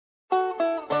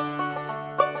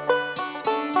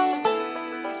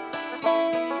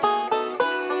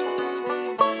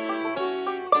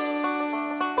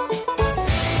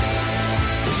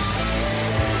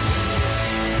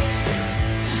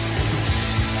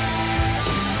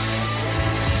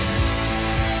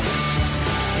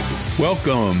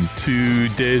Welcome to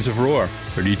Days of Roar,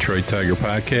 our Detroit Tiger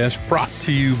podcast, brought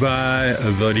to you by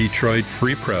the Detroit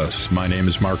Free Press. My name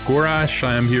is Mark Gorash.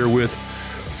 I am here with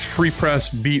Free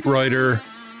Press beat writer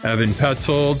Evan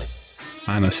Petzold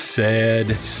on a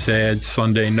sad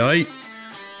Sunday night.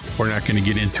 We're not going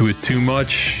to get into it too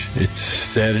much. It's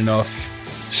sad enough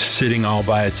sitting all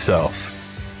by itself.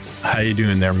 How you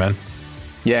doing there, man?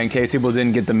 Yeah, in case people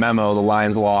didn't get the memo, the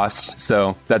Lions lost,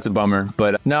 so that's a bummer.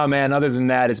 But no, man, other than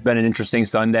that, it's been an interesting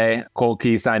Sunday. Colt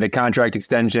Keith signed a contract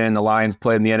extension. The Lions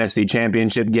played in the NFC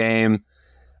Championship game.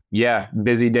 Yeah,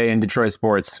 busy day in Detroit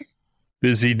sports.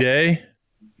 Busy day.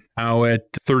 Now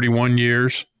at 31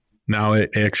 years. Now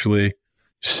at actually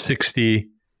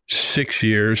 66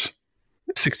 years.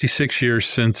 66 years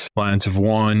since Lions have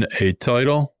won a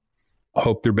title. I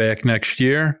hope they're back next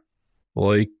year.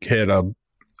 Had a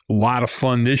lot of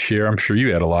fun this year. I'm sure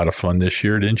you had a lot of fun this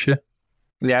year, didn't you?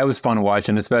 Yeah, it was fun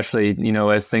watching, especially,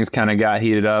 as things kind of got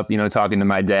heated up, talking to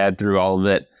my dad through all of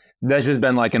it. That's just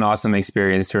been like an awesome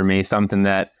experience for me, something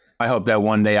that I hope that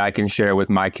one day I can share with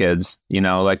my kids,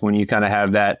 like when you kind of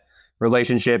have that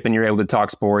relationship and you're able to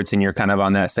talk sports and you're kind of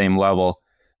on that same level.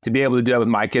 To be able to do that with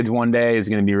my kids one day is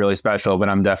going to be really special, but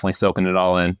I'm definitely soaking it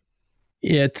all in.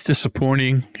 Yeah, it's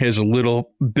disappointing. Has a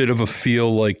little bit of a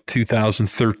feel like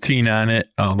 2013 on it,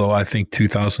 although I think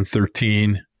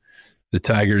 2013, the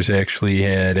Tigers actually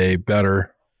had a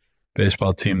better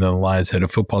baseball team than the Lions had a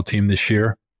football team this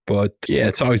year. But yeah,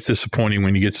 it's always disappointing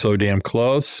when you get so damn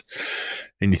close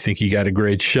and you think you got a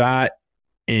great shot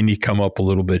and you come up a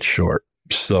little bit short.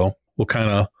 So we'll kind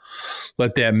of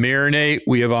let that marinate.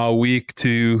 We have all week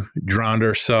to drown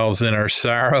ourselves in our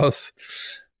sorrows.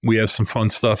 We have some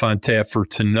fun stuff on tap for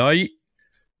tonight.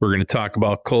 We're going to talk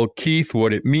about Colt Keith,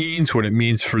 what it means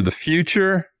for the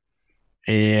future.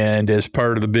 And as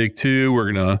part of the Big Two,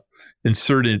 we're going to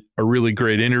insert a really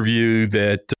great interview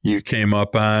that you came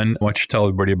up on. Why don't you tell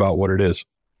everybody about what it is?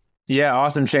 Yeah,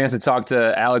 awesome chance to talk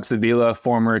to Alex Avila,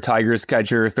 former Tigers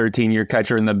catcher, 13-year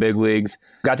catcher in the big leagues.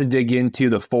 Got to dig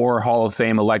into the 4 Hall of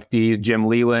Fame electees, Jim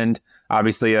Leyland,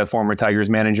 obviously a former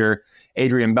Tigers manager,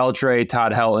 Adrian Beltre,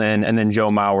 Todd Helton, and then Joe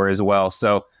Mauer as well.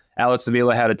 So Alex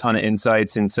Avila had a ton of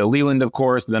insights into Leyland, of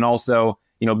course, but then also,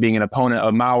 being an opponent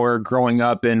of Mauer, growing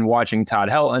up and watching Todd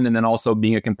Helton, and then also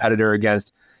being a competitor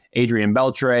against Adrian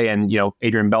Beltre. And,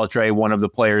 Adrian Beltre, one of the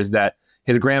players that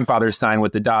his grandfather signed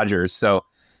with the Dodgers. So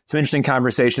some interesting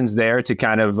conversations there to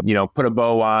kind of, put a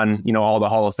bow on, all the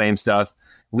Hall of Fame stuff.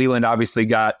 Leyland obviously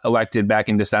got elected back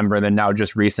in December, and then now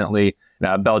just recently,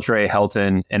 Beltre,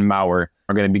 Helton, and Mauer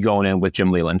are going to be going in with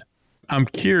Jim Leyland. I'm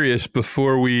curious,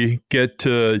 before we get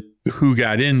to who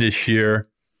got in this year,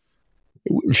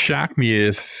 it wouldn't shock me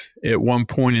if at one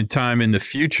point in time in the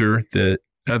future that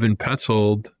Evan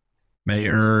Petzold may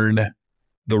earn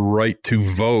the right to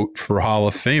vote for Hall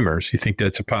of Famers. You think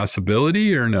that's a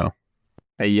possibility or no?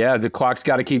 Yeah, the clock's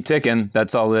got to keep ticking.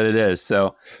 That's all that it is.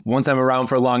 So once I'm around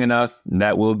for long enough,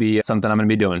 that will be something I'm going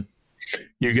to be doing.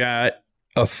 You got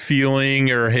a feeling,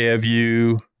 or have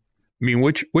you? I mean,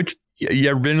 which you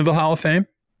ever been to the Hall of Fame?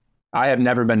 I have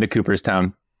never been to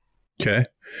Cooperstown. Okay.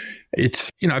 It's,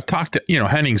 I've talked to,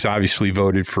 Henning's obviously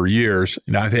voted for years,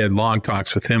 and I've had long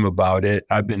talks with him about it.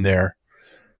 I've been there.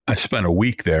 I spent a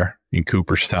week there in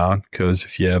Cooperstown because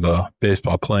if you have a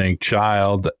baseball playing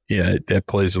child that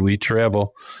plays elite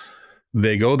travel,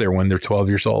 they go there when they're 12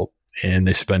 years old and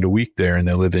they spend a week there and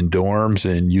they live in dorms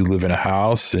and you live in a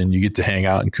house and you get to hang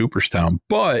out in Cooperstown.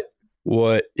 But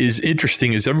what is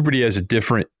interesting is everybody has a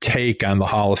different take on the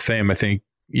Hall of Fame. I think,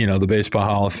 the Baseball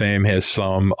Hall of Fame has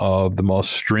some of the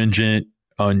most stringent,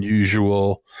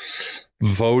 unusual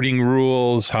voting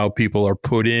rules, how people are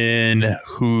put in,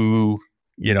 who,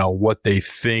 what they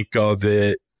think of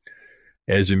it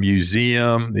as a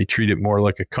museum. They treat it more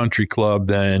like a country club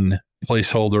than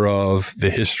placeholder of the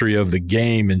history of the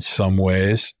game in some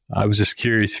ways. I was just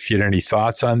curious if you had any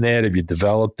thoughts on that. Have you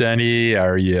developed any?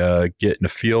 Are you getting a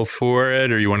feel for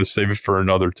it, or you want to save it for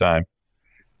another time?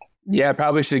 Yeah, I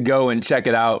probably should go and check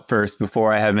it out first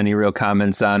before I have any real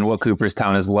comments on what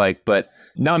Cooperstown is like. But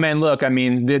no, man, look, I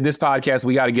mean, this podcast,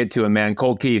 we got to get to it, man.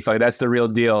 Colt Keith, that's the real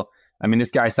deal. I mean, this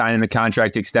guy signing a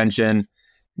contract extension,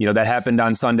 that happened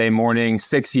on Sunday morning,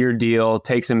 6-year deal,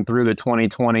 takes him through the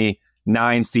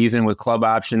 2029 season with club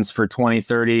options for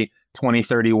 2030,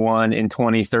 2031, and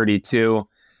 2032.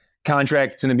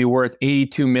 Contract's going to be worth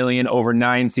 $82 million over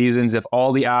 9 seasons if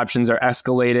all the options are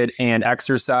escalated and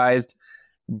exercised.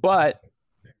 But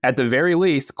at the very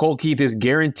least, Colt Keith is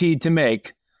guaranteed to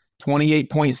make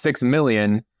 $28.6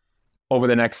 million over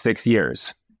the next 6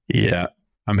 years. Yeah,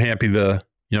 I'm happy the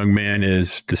young man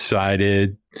has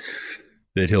decided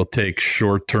that he'll take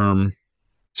short-term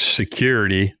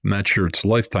security. I'm not sure it's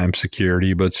lifetime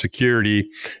security, but security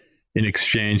in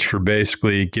exchange for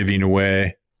basically giving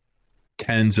away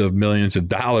tens of millions of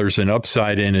dollars in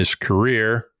upside in his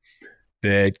career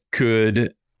that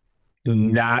could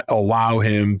not allow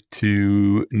him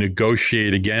to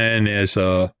negotiate again as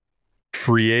a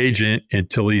free agent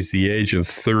until he's the age of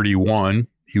 31.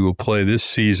 He will play this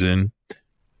season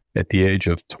at the age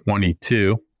of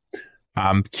 22.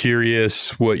 I'm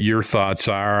curious what your thoughts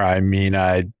are. I mean,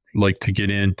 I'd like to get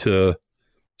into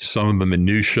some of the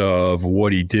minutia of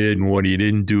what he did and what he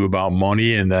didn't do about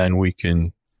money, and then we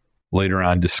can later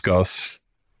on discuss,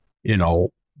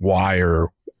 why or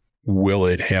will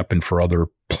it happen for other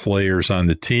players on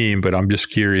the team. But I'm just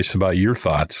curious about your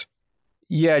thoughts.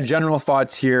 Yeah, general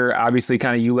thoughts here. Obviously,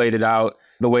 kind of you laid it out,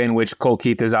 the way in which Colt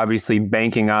Keith is obviously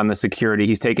banking on the security.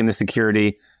 He's taking the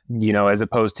security, as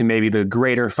opposed to maybe the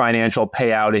greater financial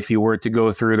payout if you were to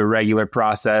go through the regular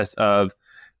process of,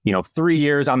 3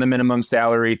 years on the minimum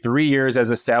salary, 3 years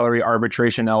as a salary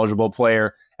arbitration eligible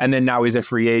player, and then now he's a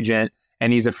free agent,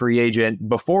 and he's a free agent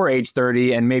before age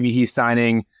 30, and maybe he's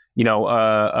signing,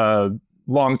 a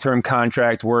long-term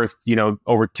contract worth,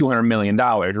 over $200 million,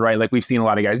 right? Like we've seen a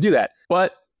lot of guys do that.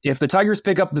 But if the Tigers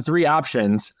pick up the 3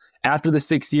 options after the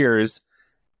 6 years,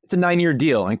 it's a 9-year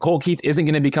deal. And Colt Keith isn't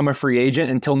going to become a free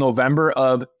agent until November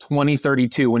of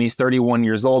 2032 when he's 31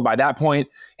 years old. By that point,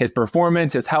 his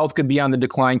performance, his health could be on the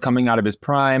decline coming out of his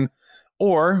prime.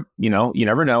 Or, you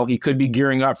never know. He could be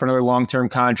gearing up for another long-term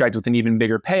contract with an even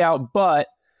bigger payout. But,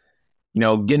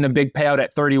 getting a big payout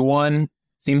at 31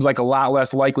 seems like a lot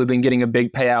less likely than getting a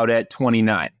big payout at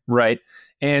 29, right?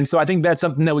 And so I think that's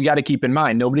something that we got to keep in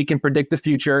mind. Nobody can predict the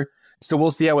future, so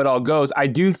we'll see how it all goes. I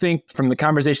do think from the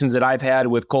conversations that I've had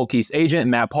with Colt Keith's agent,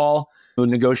 Matt Paul, who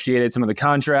negotiated some of the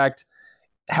contract,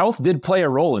 health did play a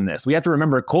role in this. We have to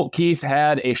remember Colt Keith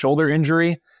had a shoulder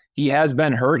injury. He has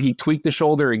been hurt. He tweaked the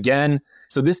shoulder again.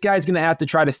 So this guy's going to have to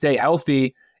try to stay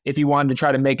healthy if he wanted to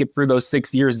try to make it through those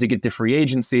 6 years to get to free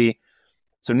agency.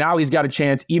 So now he's got a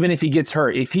chance, even if he gets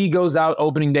hurt. If he goes out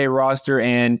opening day roster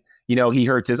and, he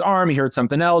hurts his arm, he hurts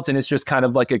something else, and it's just kind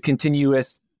of like a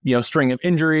continuous, string of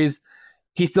injuries,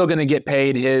 he's still going to get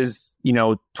paid his,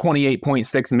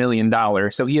 $28.6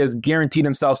 million. So he has guaranteed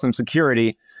himself some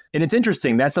security. And it's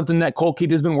interesting. That's something that Colt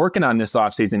Keith has been working on this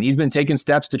offseason. He's been taking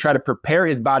steps to try to prepare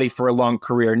his body for a long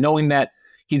career, knowing that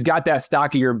he's got that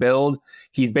stockier build.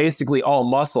 He's basically all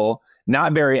muscle,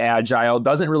 not very agile,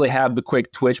 doesn't really have the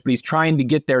quick twitch, but he's trying to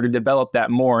get there to develop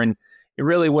that more. And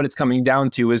really what it's coming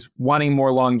down to is wanting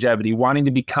more longevity, wanting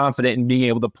to be confident in being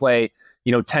able to play,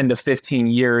 10 to 15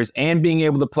 years and being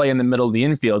able to play in the middle of the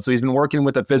infield. So he's been working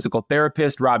with a physical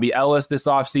therapist, Robbie Ellis, this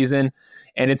offseason.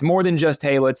 And it's more than just,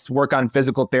 hey, let's work on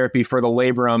physical therapy for the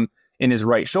labrum in his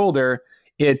right shoulder.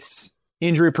 It's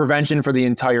injury prevention for the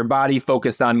entire body,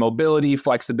 focused on mobility,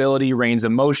 flexibility, range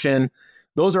of motion.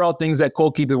 Those are all things that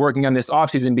Colt Keith is working on this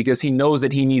offseason because he knows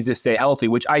that he needs to stay healthy,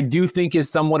 which I do think is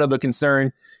somewhat of a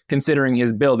concern considering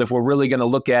his build. If we're really going to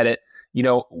look at it,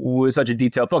 with such a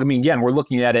detailed focus. I mean, again, we're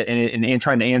looking at it and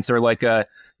trying to answer like a,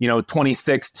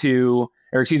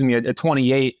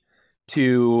 28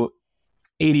 to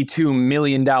 $82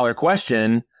 million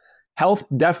question. Health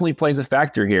definitely plays a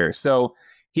factor here. So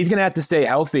he's going to have to stay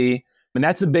healthy. And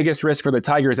that's the biggest risk for the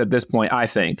Tigers at this point, I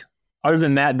think. Other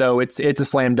than that, though, it's a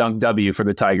slam dunk W for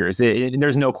the Tigers.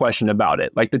 There's no question about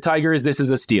it. Like the Tigers, this is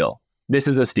a steal. This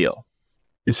is a steal.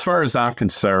 As far as I'm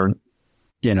concerned,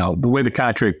 the way the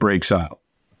contract breaks out,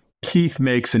 Keith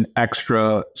makes an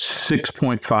extra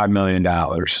 $6.5 million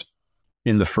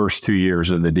in the first 2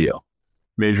 years of the deal.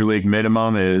 Major league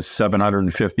minimum is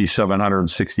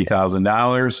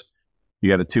 $760,000. You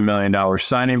got a $2 million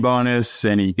signing bonus,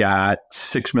 and he got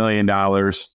 $6 million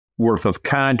worth of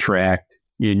contract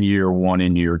in year 1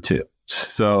 and year 2.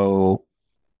 So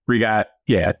I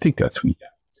think that's what we got.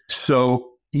 So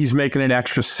he's making an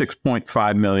extra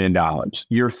 $6.5 million.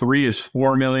 Year 3 is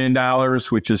 $4 million,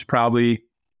 which is probably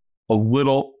a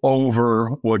little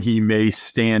over what he may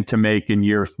stand to make in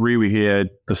year 3. We had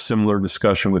a similar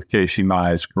discussion with Casey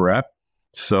Mize, correct?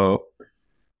 So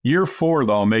year 4,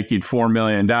 though, making $4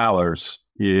 million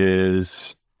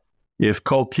is, if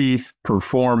Colt Keith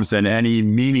performs in any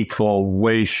meaningful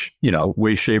way,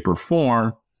 shape, or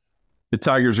form, the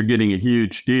Tigers are getting a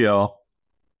huge deal.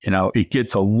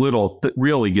 It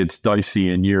really gets dicey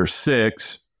in year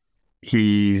 6.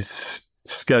 He's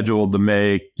scheduled to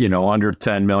make, under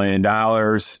 $10 million.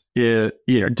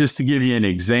 Just to give you an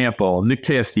example, Nick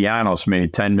Castellanos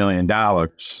made $10 million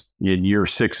in year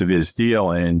 6 of his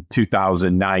deal in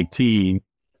 2019.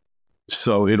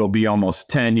 So it'll be almost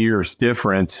 10 years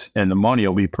difference, and the money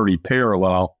will be pretty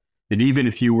parallel And even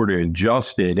if you were to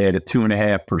adjust it at a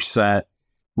 2.5%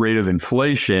 rate of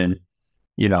inflation,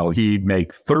 he'd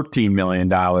make $13 million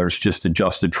just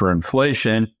adjusted for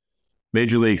inflation.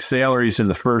 Major league salaries in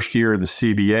the first year of the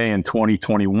CBA in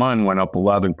 2021 went up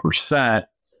 11%.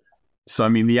 So,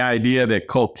 the idea that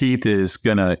Colt Keith is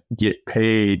going to get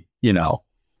paid, between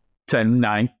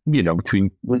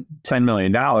 $10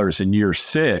 million in year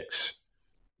 6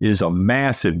 is a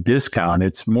massive discount.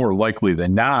 It's more likely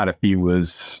than not, if he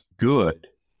was good,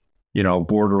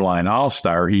 borderline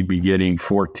all-star, he'd be getting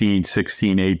 14,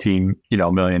 16, 18,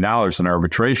 million dollars in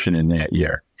arbitration in that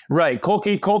year. Right. Colt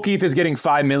Keith is getting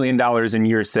 $5 million in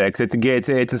year 6.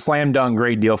 It's a slam dunk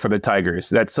great deal for the Tigers.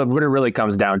 That's what it really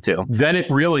comes down to. Then it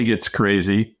really gets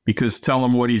crazy, because tell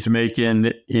him what he's making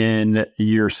in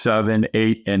year 7,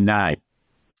 8, and 9.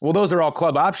 Well, those are all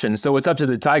club options. So it's up to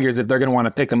the Tigers if they're going to want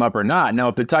to pick him up or not. Now,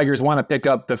 if the Tigers want to pick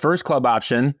up the first club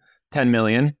option, $10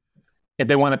 million. If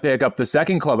they want to pick up the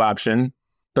second club option,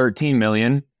 $13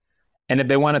 million. And if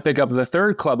they want to pick up the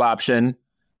third club option,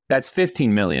 that's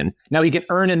 $15 million. Now he can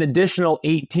earn an additional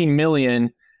 $18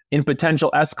 million in potential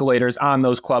escalators on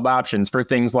those club options for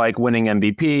things like winning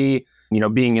MVP,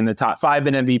 being in the top 5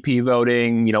 in MVP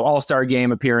voting, all-star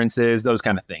game appearances, those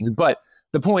kind of things. But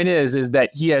the point is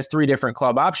that he has 3 different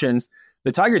club options.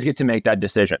 The Tigers get to make that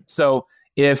decision. So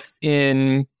if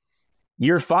in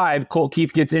year 5, Colt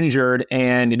Keith gets injured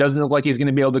and it doesn't look like he's going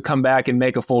to be able to come back and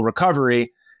make a full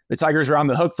recovery, the Tigers are on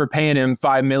the hook for paying him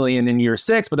 $5 million in year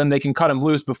 6, but then they can cut him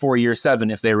loose before year 7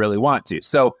 if they really want to.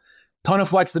 So ton of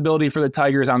flexibility for the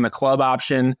Tigers on the club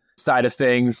option side of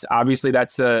things. Obviously,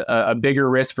 that's a bigger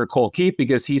risk for Colt Keith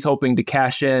because he's hoping to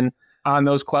cash in on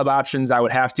those club options, I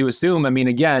would have to assume.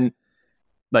 Again,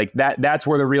 like that's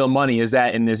where the real money is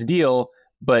at in this deal,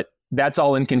 but that's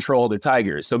all in control of the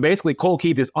Tigers. So basically, Colt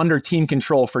Keith is under team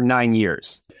control for 9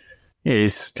 years.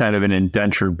 He's kind of an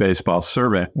indentured baseball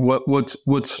servant.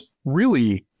 What's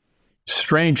really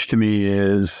strange to me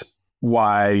is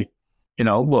why,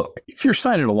 look, if you're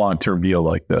signing a long-term deal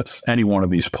like this, any one of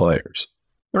these players,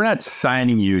 they're not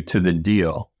signing you to the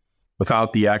deal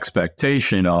without the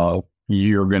expectation of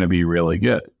you're going to be really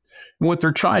good. And what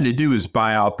they're trying to do is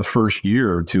buy out the first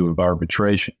year or 2 of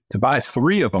arbitration. To buy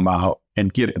 3 of them out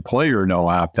and get the player no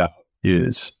opt-out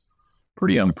is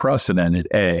pretty unprecedented,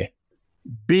 A.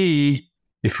 B,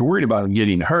 if you're worried about him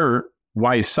getting hurt,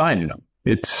 why are you signing him?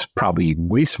 It's probably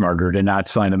way smarter to not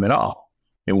sign him at all.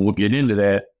 And we'll get into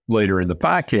that later in the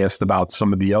podcast about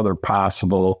some of the other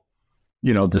possible,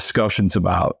 discussions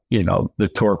about, the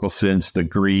Torkelsons, the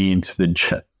Greens,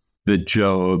 the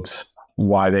Jobs,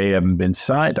 why they haven't been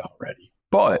signed already.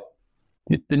 But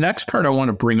the next part I want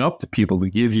to bring up to people to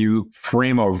give you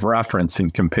frame of reference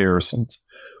and comparisons.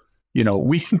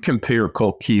 We can compare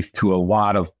Colt Keith to a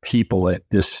lot of people at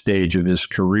this stage of his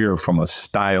career from a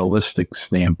stylistic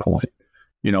standpoint.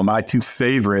 My 2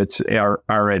 favorites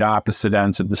are at opposite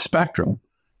ends of the spectrum.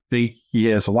 He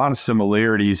has a lot of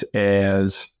similarities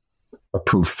as a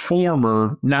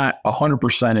performer, not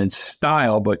 100% in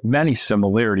style, but many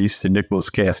similarities to Nicholas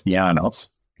Castellanos.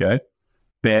 Okay.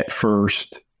 Bat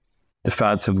first,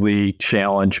 defensively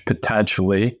challenged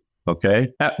potentially.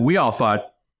 Okay. We all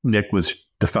thought Nick was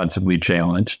defensively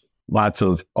challenged. Lots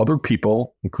of other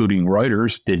people, including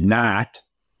writers, did not,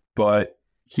 but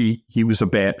he was a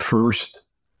bat first,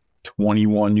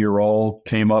 21-year-old,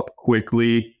 came up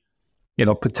quickly,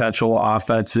 potential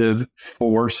offensive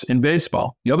force in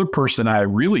baseball. The other person I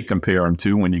really compare him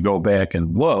to when you go back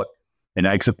and look, in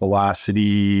exit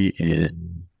velocity,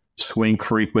 in swing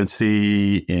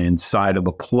frequency, inside of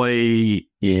the plate,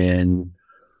 in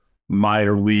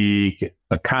minor league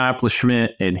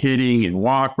accomplishment and hitting and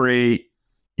walk rate,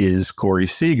 is Corey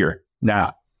Seager.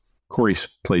 Now, Corey's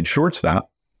played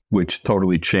shortstop, which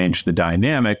totally changed the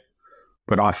dynamic,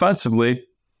 but offensively,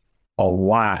 a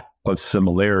lot of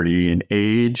similarity in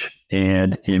age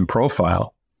and in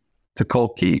profile to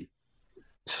Colt Keith.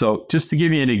 So just to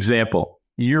give you an example,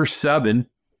 year 7,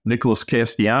 Nicholas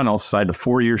Castellanos signed a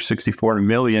 4-year, $64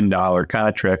 million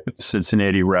contract with the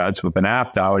Cincinnati Reds with an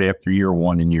opt-out after year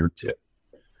 1 and year 2,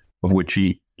 of which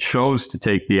he chose to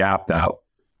take the opt-out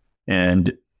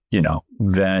and,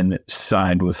 then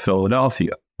signed with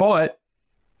Philadelphia. But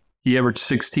he averaged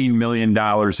 $16 million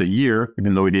a year,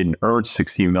 even though he didn't earn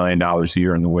 $16 million a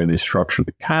year in the way they structured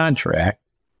the contract.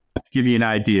 To give you an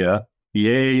idea, the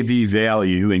AAV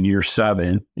value in year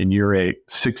 7, in year 8,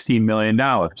 $16 million.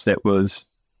 That was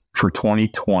for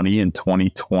 2020 and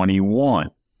 2021.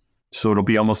 So it'll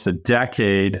be almost a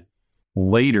decade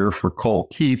later for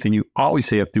Colt Keith, and you always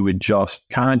have to adjust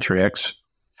contracts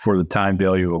for the time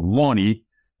value of money.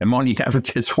 and money never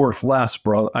gets worth less,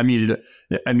 bro. I mean,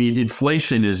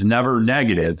 inflation is never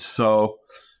negative. So,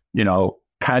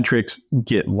 contracts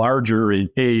get larger and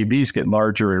AAVs get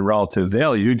larger in relative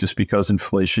value just because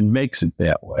inflation makes it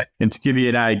that way. And to give you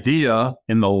an idea,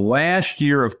 in the last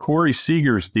year of Corey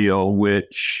Seager's deal,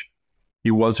 which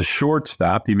he was a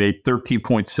shortstop, he made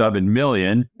 $13.7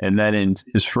 million. And then in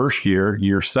his first year,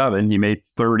 year 7, he made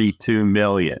 $32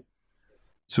 million.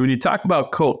 So when you talk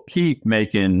about Colt Keith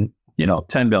making,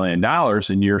 $10 million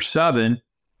in year 7,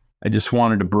 I just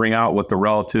wanted to bring out what the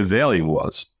relative value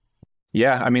was.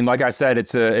 Yeah, I mean, like I said,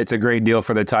 it's a great deal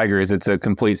for the Tigers. It's a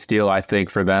complete steal, I think,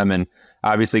 for them. And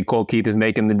obviously, Colt Keith is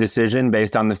making the decision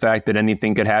based on the fact that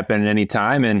anything could happen at any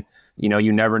time. And,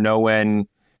 you never know when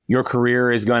your career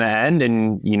is going to end.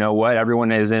 And you know what?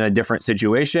 Everyone is in a different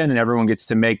situation and everyone gets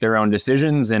to make their own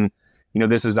decisions. And,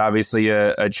 this was obviously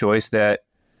a choice that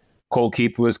Colt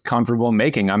Keith was comfortable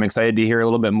making. I'm excited to hear a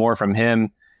little bit more from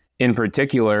him in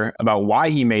particular about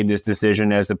why he made this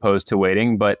decision as opposed to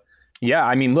waiting. But yeah,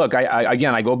 I mean, look,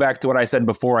 I go back to what I said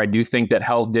before. I do think that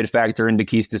health did factor into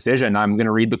Keith's decision. I'm going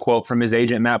to read the quote from his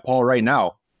agent, Matt Paul, right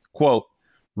now. Quote,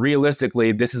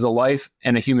 "Realistically, this is a life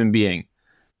and a human being.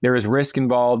 There is risk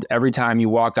involved every time you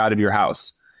walk out of your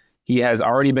house. He has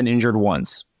already been injured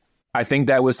once. I think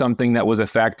that was something that was a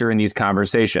factor in these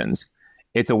conversations.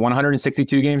 It's a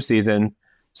 162-game season,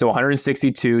 so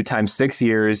 162 times 6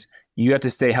 years, you have to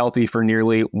stay healthy for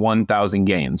nearly 1,000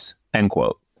 games," end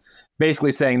quote.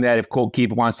 Basically saying that if Colt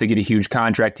Keith wants to get a huge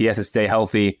contract, he has to stay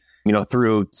healthy,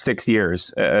 through 6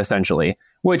 years, essentially.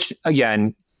 Which,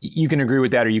 again, you can agree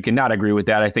with that or you cannot agree with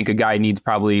that. I think a guy needs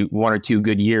probably 1 or 2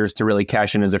 good years to really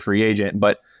cash in as a free agent.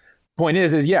 But point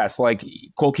is yes, like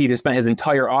Colt Keith has spent his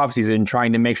entire offseason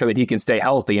trying to make sure that he can stay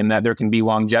healthy and that there can be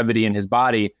longevity in his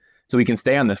body so he can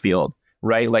stay on the field,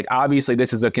 right? Like, obviously,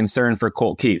 this is a concern for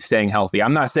Colt Keith, staying healthy.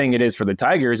 I'm not saying it is for the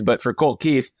Tigers, but for Colt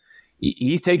Keith,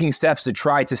 he's taking steps to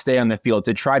try to stay on the field,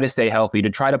 to try to stay healthy, to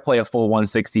try to play a full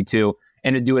 162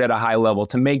 and to do it at a high level,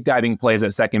 to make diving plays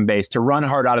at second base, to run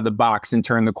hard out of the box and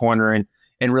turn the corner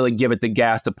and really give it the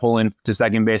gas to pull in to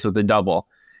second base with a double.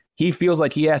 He feels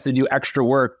like he has to do extra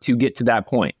work to get to that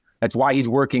point. That's why he's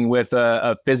working with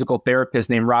a physical therapist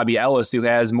named Robbie Ellis, who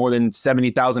has more than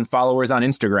 70,000 followers on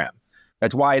Instagram.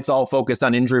 That's why it's all focused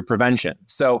on injury prevention.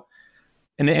 So,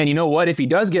 and you know what? If he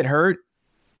does get hurt,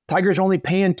 Tigers are only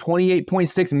paying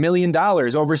 $28.6 million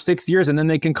over 6 years, and then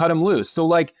they can cut him loose. So,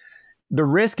 like, the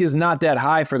risk is not that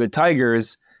high for the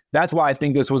Tigers. That's why I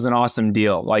think this was an awesome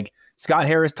deal. Like, Scott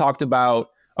Harris talked about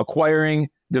acquiring,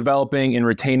 developing, and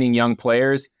retaining young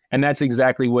players, and that's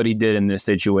exactly what he did in this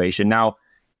situation. Now,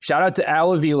 shout out to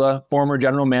Avila, former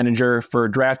general manager, for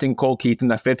drafting Colt Keith in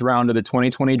the 5th round of the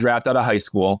 2020 draft out of high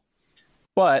school.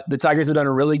 But the Tigers have done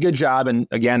a really good job, and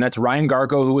again, that's Ryan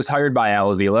Garco, who was hired by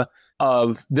Avila,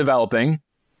 of developing.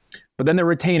 But then the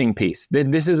retaining piece.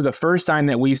 This is the first time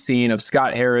that we've seen of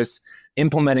Scott Harris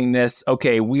implementing this.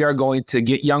 Okay, we are going to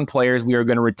get young players. We are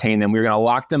going to retain them. We're going to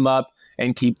lock them up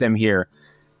and keep them here.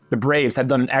 The Braves have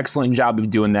done an excellent job of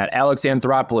doing that. Alex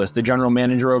Anthopoulos, the general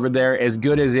manager over there, as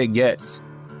good as it gets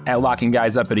at locking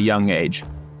guys up at a young age.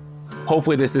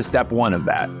 Hopefully this is step 1 of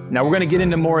that. Now we're going to get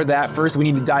into more of that. First, we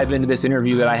need to dive into this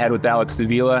interview that I had with Alex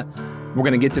Avila. We're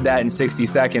going to get to that in 60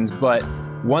 seconds. But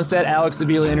once that Alex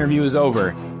Avila interview is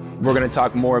over, we're going to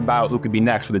talk more about who could be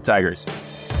next for the Tigers.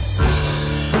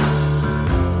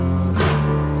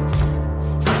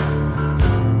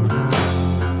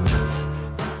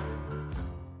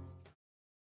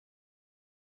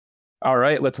 All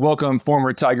right, let's welcome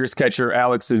former Tigers catcher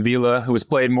Alex Avila, who has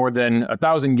played more than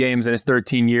 1,000 games in his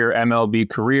 13-year MLB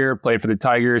career, played for the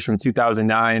Tigers from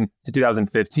 2009 to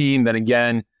 2015. Then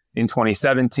again, in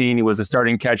 2017, he was a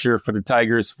starting catcher for the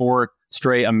Tigers' 4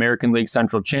 straight American League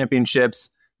Central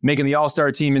Championships, making the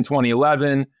All-Star team in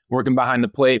 2011, working behind the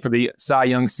plate for the Cy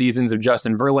Young seasons of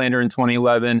Justin Verlander in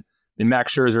 2011, and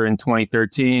Max Scherzer in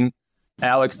 2013.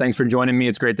 Alex, thanks for joining me.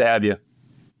 It's great to have you.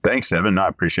 Thanks, Evan. I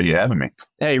appreciate you having me.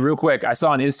 Hey, real quick, I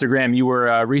saw on Instagram you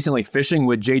were recently fishing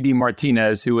with JD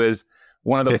Martinez, who is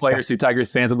one of the players who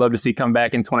Tigers fans would love to see come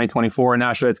back in 2024.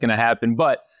 Not sure it's going to happen,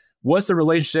 but what's the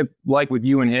relationship like with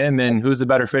you and him, and who's the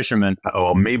better fisherman?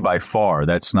 Oh, me by far.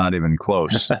 That's not even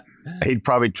close. He'd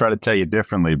probably try to tell you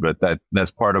differently, but that's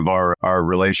part of our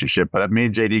relationship. But me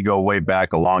and JD go way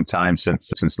back a long time,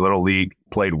 since Little League.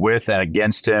 Played with and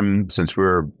against him since we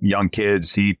were young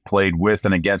kids. He played with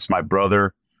and against my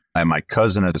brother and my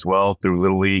cousin as well through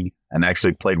Little League, and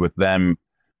actually played with them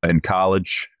in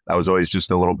college. I was always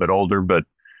just a little bit older, but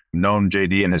known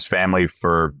JD and his family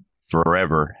for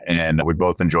forever. And we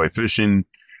both enjoy fishing,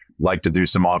 like to do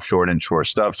some offshore and inshore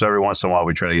stuff. So every once in a while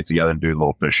we try to get together and do a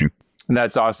little fishing.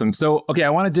 That's awesome. So, okay, I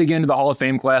want to dig into the Hall of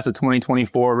Fame class of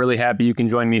 2024. Really happy you can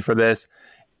join me for this.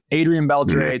 Adrian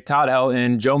Beltre, Todd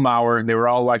Helton, Joe Mauer, they were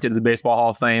all elected to the Baseball Hall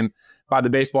of Fame by the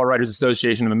Baseball Writers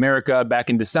Association of America. Back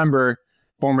in December,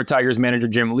 former Tigers manager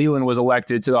Jim Leland was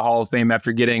elected to the Hall of Fame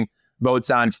after getting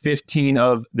votes on 15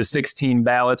 of the 16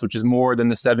 ballots, which is more than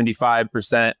the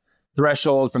 75%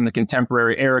 threshold from the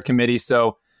Contemporary Era Committee.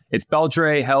 So it's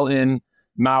Beltre, Helton,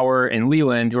 Mauer, and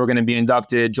Leland who are going to be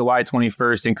inducted July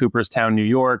 21st in Cooperstown, New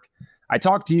York. I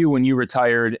talked to you when you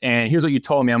retired, and here's what you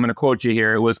told me. I'm going to quote you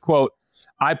here. It was, quote,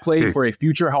 "I played for a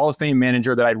future Hall of Fame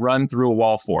manager that I'd run through a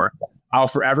wall for. I'll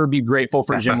forever be grateful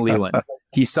for Jim Leland.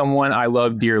 He's someone I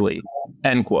love dearly,"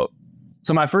 end quote.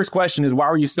 So my first question is, why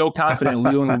were you so confident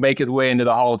Leland would make his way into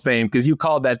the Hall of Fame? Because you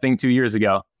called that thing 2 years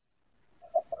ago.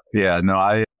 Yeah, no,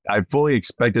 I fully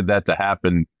expected that to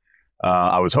happen.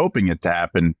 I was hoping it to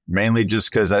happen, mainly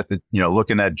just because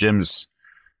looking at Jim's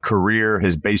career,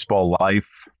 his baseball life,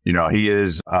 he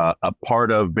is a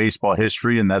part of baseball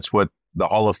history, and that's what the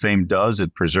Hall of Fame does.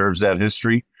 It preserves that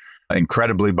history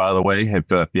incredibly, by the way. If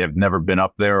you have never been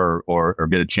up there or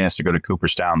get a chance to go to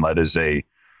Cooperstown,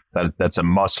 that's a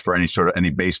must for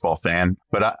any baseball fan.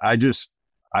 But I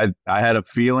had a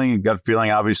gut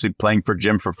feeling, obviously playing for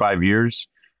Jim for 5 years,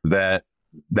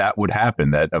 that would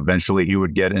happen, that eventually he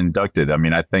would get inducted. I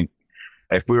mean, I think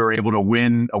if we were able to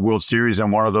win a World Series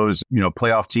on one of those,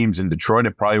 playoff teams in Detroit,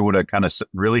 it probably would have kind of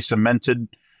really cemented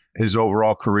his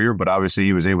overall career. But obviously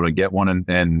he was able to get one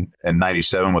in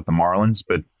 97 with the Marlins.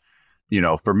 But,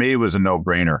 for me, it was a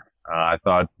no-brainer. I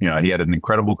thought, he had an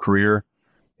incredible career.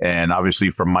 And obviously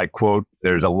from my quote,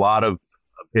 there's a lot of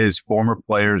his former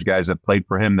players, guys that played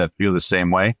for him, that feel the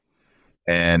same way.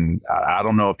 And I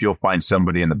don't know if you'll find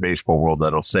somebody in the baseball world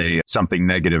that'll say something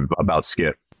negative about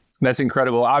Skip. That's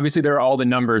incredible. Obviously, there are all the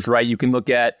numbers, right? You can look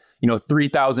at,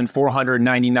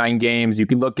 3,499 games. You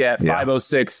can look at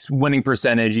 506 winning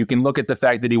percentage. You can look at the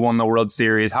fact that he won the World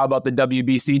Series. How about the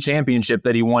WBC championship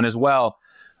that he won as well?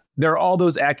 There are all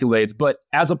those accolades. But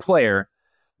as a player,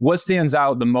 what stands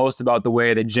out the most about the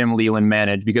way that Jim Leland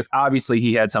managed? Because obviously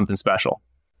he had something special.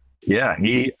 Yeah,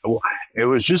 it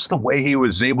was just the way he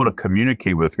was able to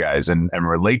communicate with guys and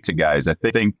relate to guys. I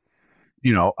think,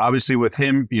 obviously with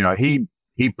him,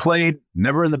 he played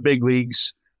never in the big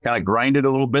leagues, kind of grinded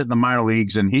a little bit in the minor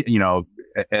leagues. And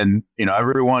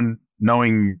everyone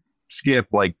knowing Skip,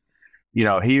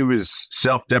 he was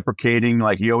self-deprecating.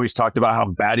 Like, he always talked about how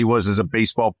bad he was as a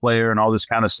baseball player and all this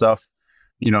kind of stuff.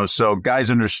 So guys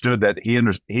understood that he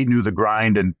knew the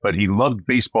grind, but he loved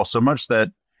baseball so much that,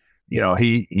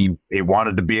 he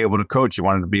wanted to be able to coach. He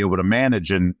wanted to be able to manage,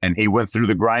 and he went through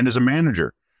the grind as a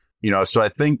manager. So I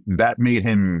think that made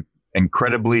him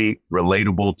incredibly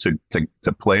relatable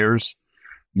to players.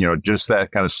 Just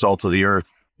that kind of salt of the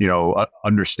earth,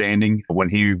 understanding when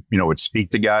he, would speak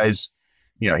to guys.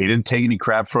 He didn't take any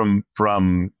crap from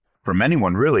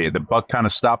anyone, really. The buck kind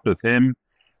of stopped with him.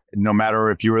 No matter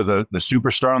if you were the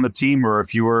superstar on the team or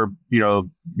if you were,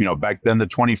 back then the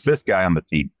 25th guy on the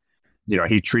team.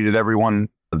 He treated everyone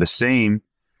the same,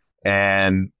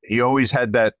 and he always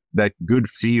had that good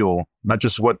feel, not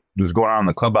just what was going on in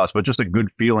the clubhouse, but just a good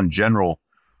feel in general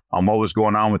on what was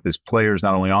going on with his players,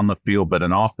 not only on the field, but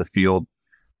and off the field,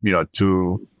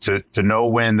 to know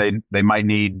when they might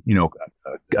need,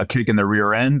 a kick in the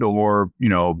rear end or,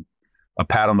 a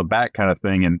pat on the back kind of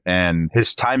thing. And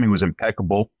his timing was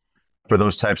impeccable for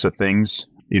those types of things.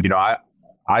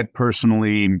 I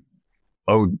personally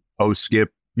owe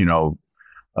Skip,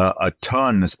 a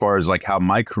ton as far as like how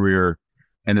my career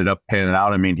ended up panning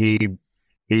out. I mean, he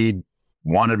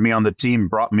wanted me on the team,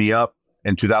 brought me up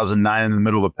in 2009 in the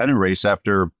middle of a pennant race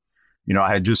after,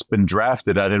 I had just been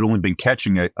drafted. I had only been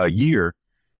catching a year,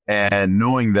 and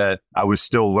knowing that I was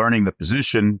still learning the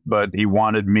position, but he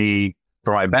wanted me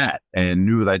for my bat and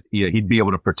knew that he'd be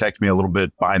able to protect me a little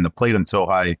bit behind the plate until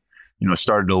I,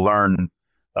 started to learn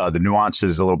the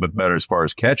nuances a little bit better as far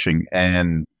as catching.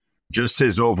 And just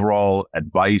his overall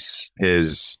advice,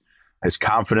 his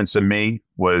confidence in me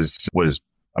was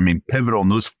pivotal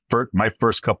in my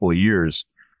first couple of years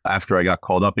after I got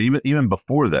called up, even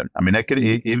before then. I mean, it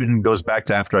even goes back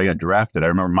to after I got drafted. I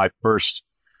remember my first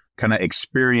kind of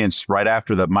experience right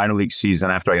after the minor league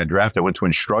season, after I got drafted. I went to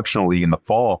instructional league in the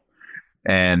fall,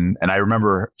 and I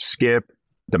remember Skip,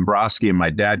 Dombrowski, and my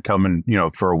dad coming,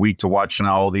 for a week to watch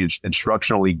all the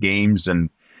instructional league games and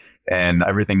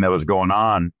everything that was going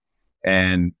on.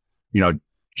 And,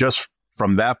 just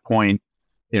from that point,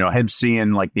 him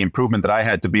seeing like the improvement that I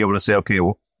had to be able to say, okay,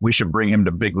 well, we should bring him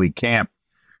to big league camp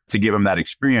to give him that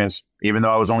experience, even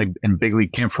though I was only in big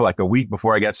league camp for like a week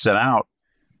before I got sent out.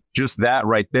 Just that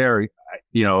right there,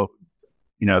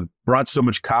 brought so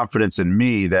much confidence in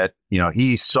me that,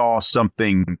 he saw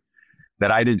something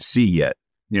that I didn't see yet,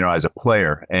 as a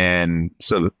player. And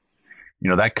so,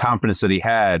 that confidence that he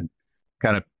had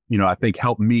kind of, I think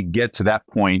helped me get to that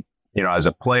point, as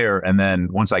a player. And then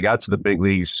once I got to the big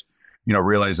leagues,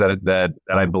 realized that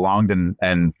I belonged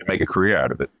and make a career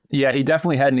out of it. Yeah, he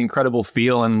definitely had an incredible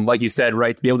feel. And like you said,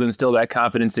 right, to be able to instill that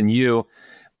confidence in you.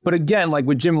 But again, like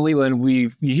with Jim Leyland, you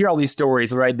hear all these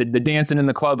stories, right? The dancing in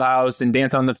the clubhouse and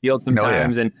dancing on the field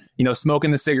sometimes, and,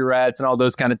 smoking the cigarettes and all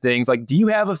those kind of things. Like, do you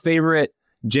have a favorite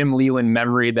Jim Leyland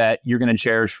memory that you're going to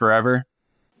cherish forever?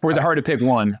 Or is it hard to pick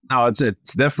one? No,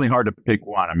 it's definitely hard to pick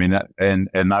one. I mean,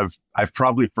 and I've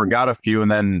probably forgot a few,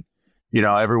 and then,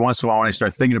 every once in a while when I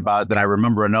start thinking about it, then I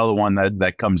remember another one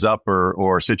that comes up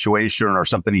or a situation or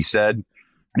something he said.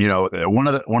 One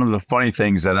of the funny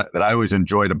things that I always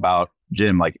enjoyed about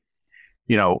Jim, like,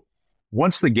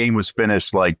 once the game was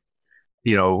finished, like,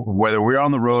 whether we're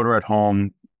on the road or at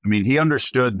home, I mean, he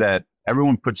understood that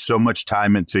everyone puts so much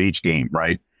time into each game,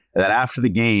 right? And then after the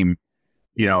game,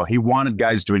 he wanted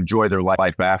guys to enjoy their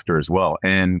life after as well.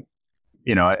 And,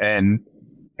 and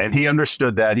he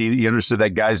understood that. He understood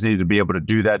that guys needed to be able to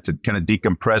do that to kind of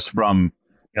decompress from,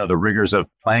 the rigors of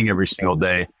playing every single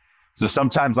day. So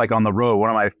sometimes, like on the road, one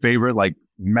of my favorite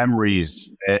memories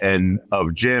and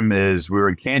of Jim is we were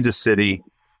in Kansas City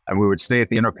and we would stay at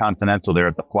the Intercontinental there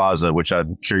at the Plaza, which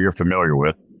I'm sure you're familiar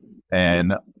with.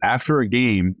 And after a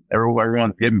game,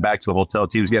 everyone getting back to the hotel,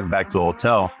 teams getting back to the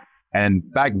hotel. And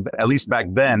at least back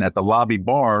then at the lobby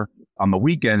bar on the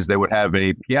weekends, they would have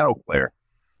a piano player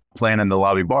playing in the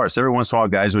lobby bar. So every once in a while,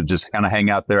 guys would just kind of hang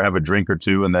out there, have a drink or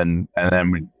two, and then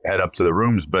we'd head up to the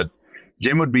rooms. But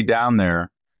Jim would be down there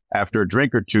after a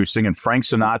drink or two singing Frank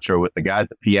Sinatra with the guy at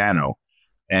the piano.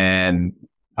 And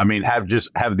I mean, have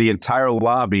the entire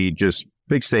lobby just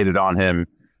fixated on him,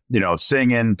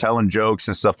 singing, telling jokes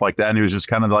and stuff like that. And he was just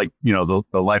kind of like, the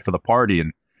life of the party.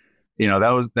 And,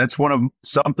 that's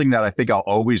something that I think I'll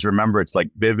always remember. It's like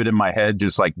vivid in my head,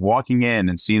 just like walking in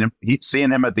and seeing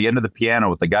him at the end of the piano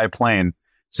with the guy playing,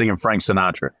 singing Frank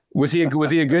Sinatra. Was he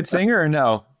a good singer or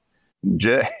no?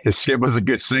 He was a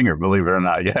good singer, believe it or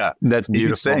not. Yeah. That's beautiful. He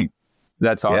could sing.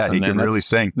 That's awesome. Yeah, he man. can really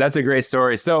sing. That's a great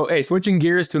story. So, hey, switching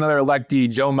gears to another electee,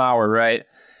 Joe Mauer, right?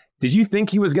 Did you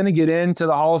think he was going to get into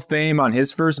the Hall of Fame on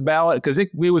his first ballot? Because it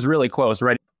was really close,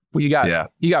 right? He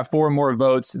got 4 more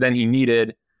votes than he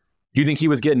needed. Do you think he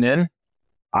was getting in?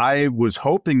 I was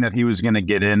hoping that he was going to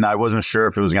get in. I wasn't sure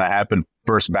if it was going to happen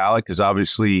first ballot because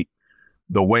obviously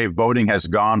the way voting has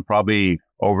gone probably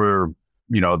over,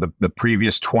 the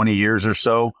previous 20 years or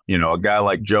so, a guy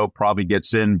like Joe probably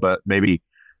gets in, but maybe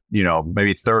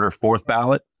third or fourth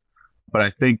ballot. But I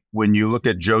think when you look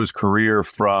at Joe's career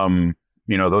from,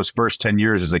 those first 10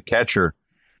 years as a catcher,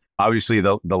 obviously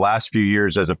the last few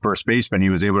years as a first baseman, he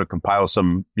was able to compile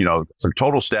some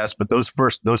total stats, but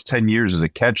those 10 years as a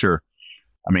catcher,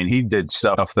 I mean, he did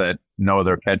stuff that no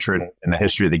other catcher in the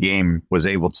history of the game was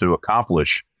able to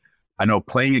accomplish. I know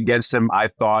playing against him, I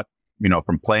thought,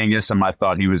 from playing against him, I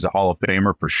thought he was a Hall of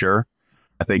Famer for sure.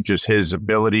 I think just his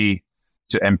ability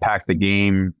to impact the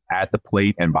game at the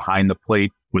plate and behind the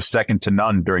plate was second to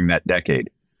none during that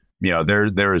decade.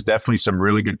 There is definitely some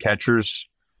really good catchers,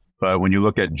 but when you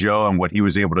look at Joe and what he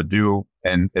was able to do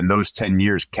and in those 10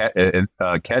 years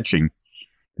catching,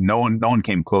 no one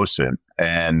came close to him.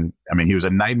 And I mean, he was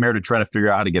a nightmare to try to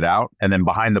figure out how to get out. And then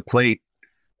behind the plate,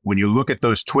 when you look at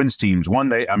those Twins teams,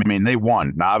 they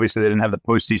won. Now, obviously, they didn't have the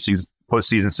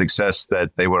postseason success that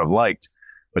they would have liked,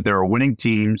 but they were winning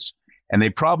teams, and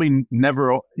they probably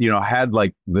never, had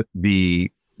like the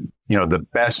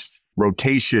best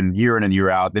rotation year in and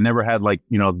year out. They never had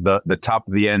the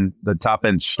top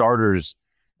end starters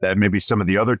that maybe some of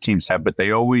the other teams have, but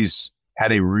they always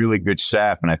had a really good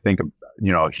staff. And I think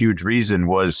a huge reason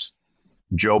was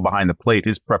Joe behind the plate,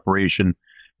 his preparation,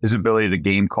 his ability to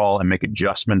game call and make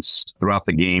adjustments throughout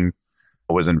the game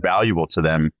was invaluable to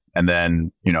them. And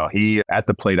then, he at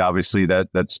the plate, obviously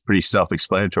that's pretty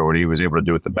self-explanatory what he was able to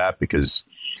do with the bat because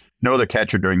no other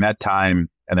catcher during that time.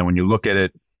 And then when you look at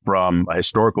it from a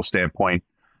historical standpoint,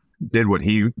 did what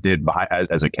he did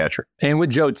as a catcher. And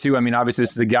with Joe too, I mean, obviously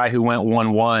this is a guy who went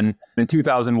 1-1 in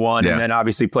 2001 and then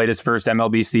obviously played his first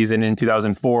MLB season in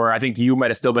 2004. I think you might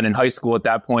have still been in high school at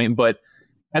that point, but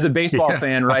as a baseball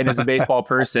fan, right, as a baseball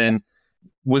person,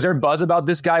 was there buzz about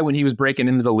this guy when he was breaking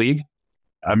into the league?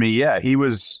 I mean, yeah, he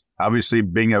was obviously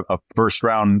being a first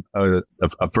round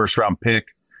pick,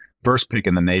 first pick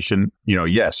in the nation.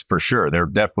 Yes, for sure, there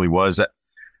definitely was.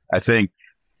 I think,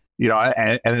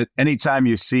 and anytime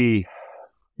you see,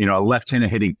 a left-handed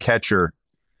hitting catcher,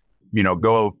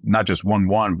 go not just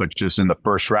 1-1, but just in the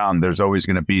first round, there's always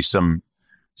going to be some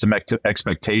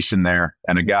expectation there.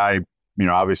 And a guy,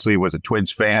 obviously was a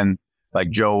Twins fan like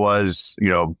Joe was,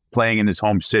 playing in his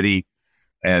home city,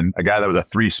 and a guy that was a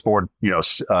 3-sport,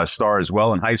 star as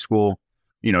well in high school.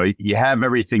 You have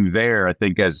everything there, I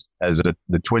think, as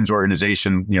the Twins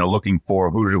organization, looking for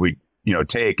who do we,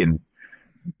 take. And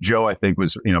Joe, I think,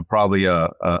 was, probably a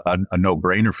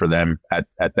no-brainer for them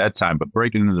at that time. But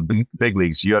breaking into the big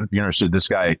leagues, you understood this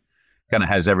guy kind of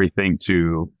has everything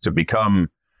to become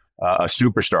a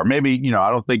superstar. Maybe, I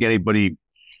don't think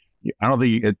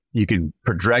you can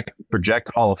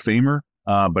project Hall of Famer,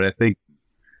 but I think,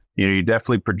 you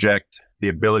definitely project the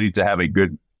ability to have a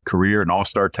good career, an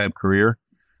all-star type career.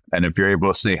 And if you're able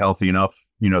to stay healthy enough,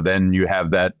 then you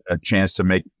have a chance to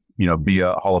make, be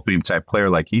a Hall of Fame type player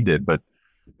like he did. But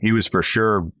he was for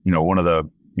sure, one of the,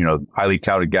 highly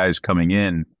touted guys coming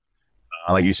in.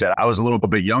 Like you said, I was a little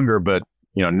bit younger, but,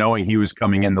 knowing he was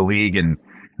coming in the league, and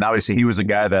obviously he was a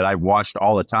guy that I watched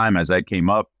all the time as I came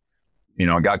up,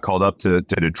 I got called up to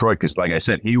Detroit because, like I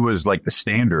said, he was like the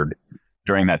standard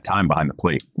during that time behind the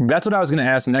plate. That's what I was going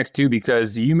to ask next, too,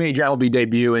 because you made your MLB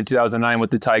debut in 2009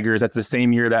 with the Tigers. That's the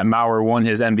same year that Mauer won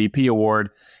his MVP award.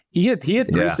 He hit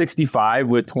 365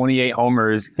 with 28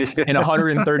 homers in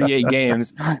 138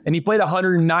 games, and he played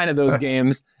 109 of those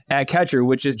games at catcher,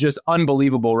 which is just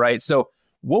unbelievable, right? So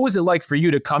what was it like for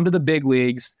you to come to the big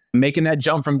leagues, making that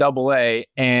jump from Double-A,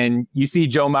 and you see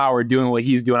Joe Mauer doing what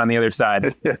he's doing on the other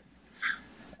side?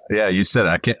 Yeah, you said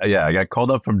it. I got called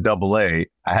up from Double-A.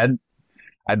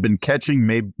 I'd been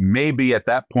catching maybe at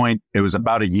that point, it was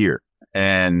about a year.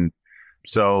 And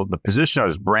so the position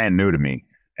was brand new to me.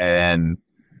 And,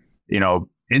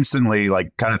 instantly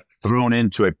like kind of thrown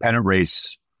into a pennant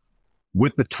race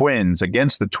with the Twins,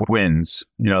 against the Twins,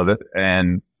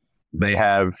 and they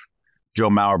have Joe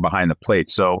Mauer behind the plate.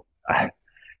 So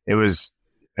it was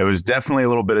definitely a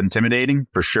little bit intimidating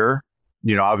for sure.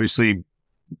 Obviously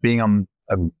being on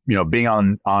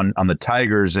the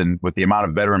Tigers and with the amount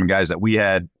of veteran guys that we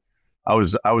had, I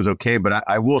was okay. But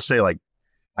I will say, like,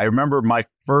 I remember my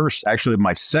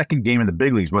second game in the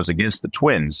big leagues was against the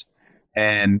Twins,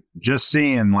 and just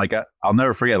seeing, like, I'll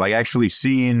never forget, like, actually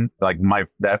seeing like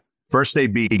that first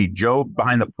AB, Joe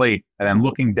behind the plate, and then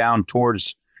looking down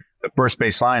towards the first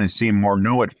base line and seeing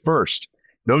Morneau at first.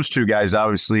 Those two guys,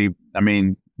 obviously, I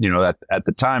mean, at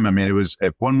the time, I mean, it was,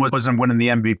 if one wasn't winning the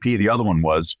MVP, the other one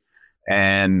was.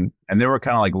 And they were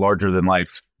kind of like larger than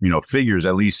life, figures,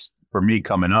 at least for me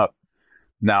coming up.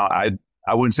 Now,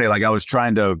 I wouldn't say like I was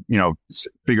trying to,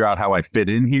 figure out how I fit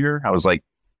in here. I was like,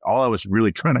 all I was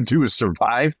really trying to do is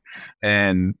survive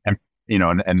and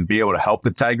be able to help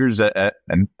the Tigers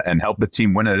and help the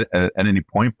team win at any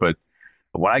point. But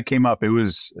when I came up, it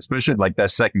was, especially like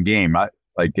that second game,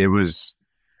 it was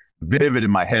vivid in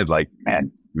my head. Like,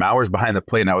 man, Mauer's behind the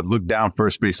plate, and I would look down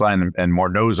first base line and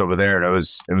Morneau's over there. And it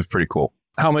was pretty cool.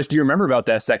 How much do you remember about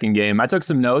that second game? I took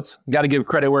some notes. Got to give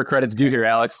credit where credit's due here,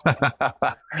 Alex.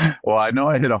 Well, I know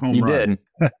I hit a home run. You did.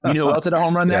 You know who else hit a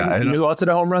home run that game? You know who else hit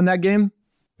a home run that game?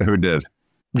 Who did?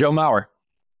 Joe Mauer.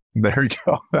 There you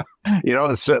go. That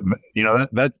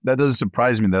doesn't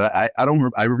surprise me that I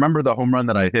remember the home run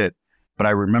that I hit, but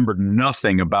I remember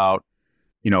nothing about,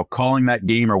 calling that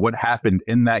game or what happened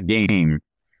in that game.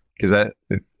 Because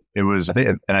it was,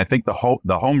 and I think the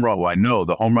home run, well, I know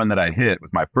the home run that I hit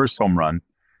was my first home run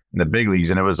in the big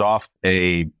leagues, and it was off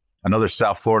another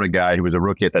South Florida guy who was a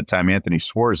rookie at that time, Anthony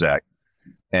Swarzak,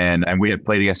 and we had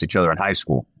played against each other in high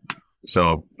school.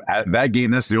 So that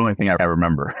game, that's the only thing I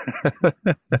remember.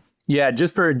 Yeah,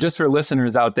 just for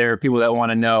listeners out there, people that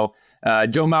want to know,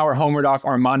 Joe Mauer homered off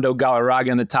Armando Galarraga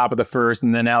in the top of the first,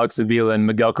 and then Alex Avila and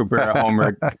Miguel Cabrera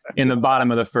homered in the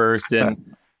bottom of the first,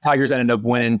 and Tigers ended up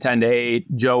winning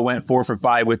 10-8. Joe went 4 for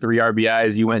 5 with 3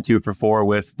 RBIs. You went 2 for 4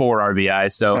 with 4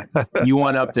 RBIs. So you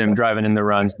one-upped him driving in the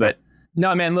runs. But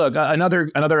no, man, look, another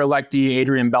electee,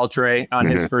 Adrian Beltre, on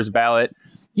his first ballot.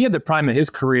 He had the prime of his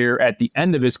career at the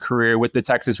end of his career with the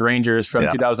Texas Rangers from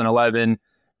 2011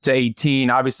 to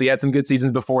 18. Obviously, had some good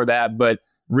seasons before that, but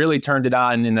really turned it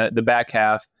on in the back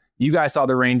half. You guys saw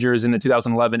the Rangers in the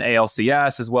 2011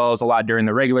 ALCS, as well as a lot during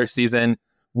the regular season.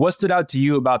 What stood out to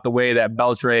you about the way that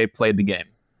Beltre played the game?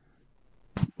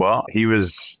 Well, he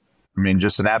was,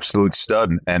 just an absolute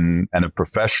stud and a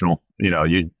professional.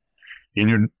 You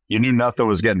knew nothing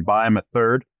was getting by him at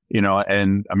third,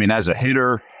 and as a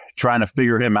hitter, trying to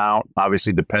figure him out,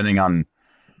 obviously depending on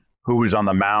who was on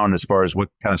the mound as far as what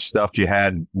kind of stuff you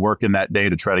had working that day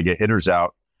to try to get hitters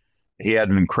out. He had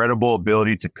an incredible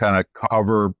ability to kind of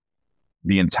cover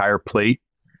the entire plate.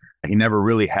 He never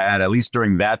really had, at least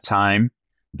during that time,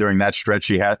 during that stretch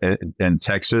he had in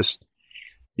Texas,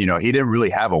 he didn't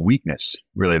really have a weakness,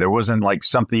 really. There wasn't like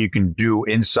something you can do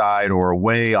inside or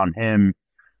away on him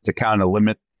to kind of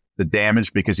limit the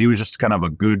damage, because he was just kind of a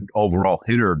good overall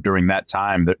hitter during that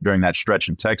time, during that stretch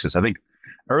in Texas. I think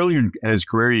earlier in his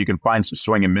career, you can find some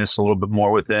swing and miss a little bit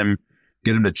more with him,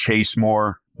 get him to chase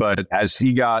more. But as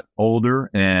he got older,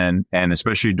 and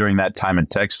especially during that time in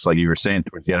Texas, like you were saying,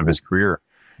 towards the end of his career,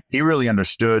 he really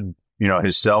understood,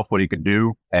 himself, what he could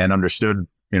do, and understood,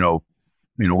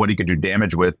 what he could do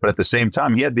damage with. But at the same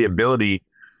time, he had the ability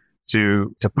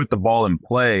to put the ball in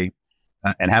play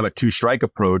and have a 2-strike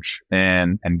approach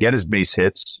and get his base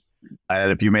hits.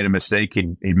 And if you made a mistake,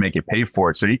 he'd make you pay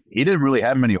for it. So he didn't really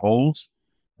have many holes,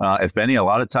 if any. A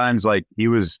lot of times, like, he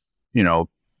was,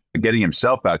 getting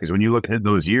himself out, because when you look at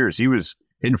those years, he was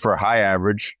hitting for a high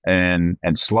average and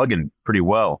slugging pretty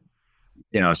well.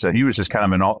 So he was just kind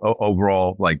of an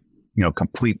overall, like,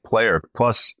 complete player.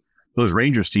 Plus, those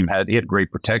Rangers team he had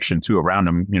great protection too around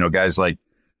him. Guys like,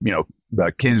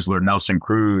 Kinsler, Nelson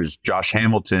Cruz, Josh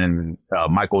Hamilton,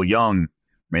 Michael Young. I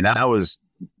mean, that was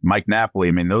Mike Napoli.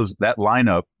 I mean, that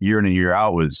lineup year in and year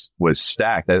out was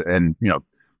stacked. And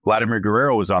Vladimir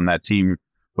Guerrero was on that team,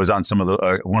 was on some of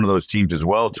the one of those teams as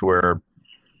well, to where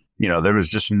there was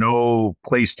just no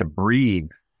place to breathe,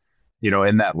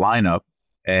 in that lineup,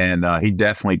 and he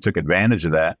definitely took advantage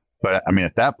of that. But I mean,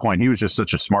 at that point, he was just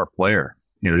such a smart player.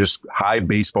 Just high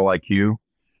baseball IQ.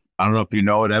 I don't know if you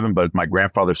know it, Evan, but my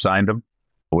grandfather signed him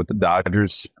with the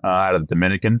Dodgers out of the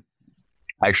Dominican.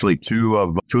 Actually, two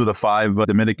of the 5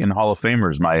 Dominican Hall of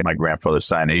Famers, my grandfather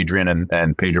signed, Adrian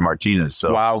and Pedro Martinez.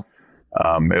 So wow,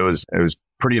 it was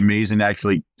pretty amazing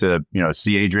actually to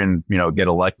see Adrian get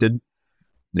elected.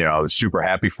 I was super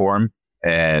happy for him,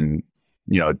 and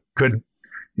there's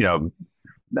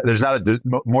not a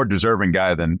more deserving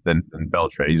guy than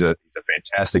Beltre. He's a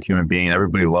fantastic human being.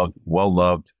 Everybody well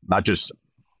loved, not just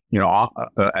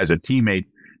as a teammate.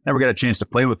 Never got a chance to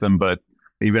play with him, but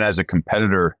even as a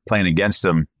competitor playing against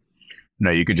him,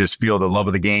 you could just feel the love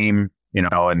of the game.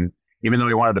 And even though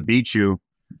he wanted to beat you,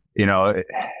 he and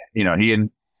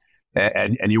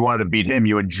you wanted to beat him,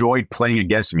 you enjoyed playing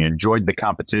against him. You enjoyed the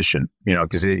competition,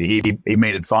 because he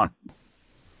made it fun.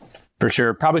 For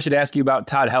sure. Probably should ask you about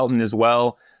Todd Helton as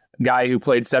well. Guy who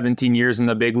played 17 years in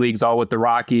the big leagues, all with the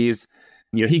Rockies.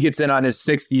 He gets in on his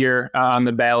 6th year on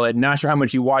the ballot. Not sure how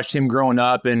much you watched him growing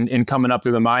up and coming up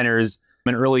through the minors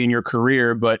and early in your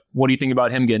career, but what do you think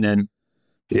about him getting in?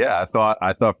 Yeah,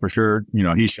 I thought for sure,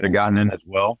 he should have gotten in as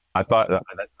well. I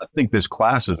think this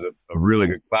class is a really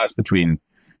good class between,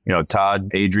 Todd,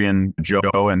 Adrian,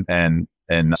 Joe, and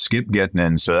Skip getting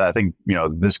in. So I think,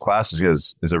 this class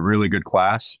is a really good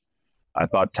class. I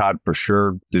thought Todd for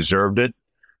sure deserved it.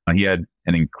 He had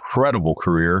an incredible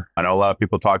career. I know a lot of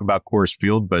people talk about Coors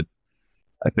Field, but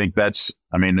I think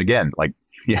again,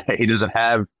 he doesn't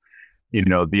have,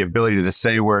 the ability to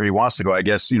say where he wants to go. I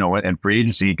guess, in free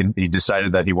agency, he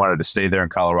decided that he wanted to stay there in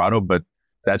Colorado, but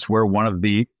that's where one of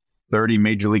the 30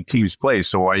 major league teams plays.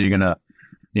 So why are you going to,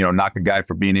 knock a guy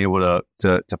for being able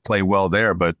to play well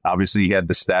there? But obviously he had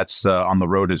the stats on the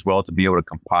road as well to be able to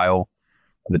compile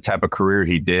the type of career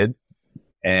he did.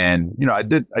 And, I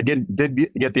did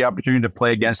get the opportunity to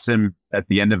play against him at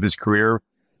the end of his career,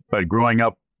 but growing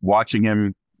up watching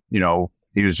him,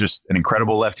 he was just an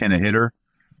incredible left-handed hitter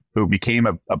who became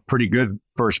a pretty good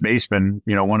first baseman,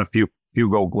 won a few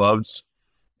Gold Gloves,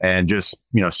 and just,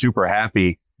 super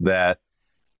happy that,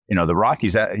 the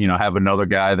Rockies, have another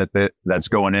guy that's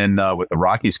going in with the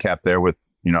Rockies cap there with,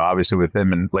 obviously with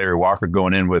him and Larry Walker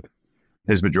going in with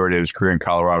his majority of his career in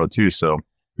Colorado too. So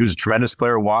he was a tremendous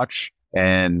player to watch.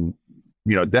 And,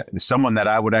 someone that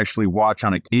I would actually watch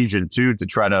on occasion too, to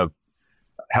try to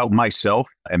help myself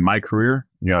and my career,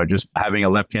 just having a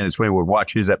left-handed swing, would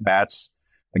watch his at-bats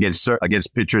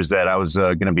against pitchers that I was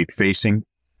going to be facing,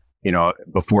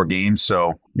 before games.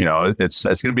 So, it's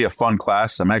going to be a fun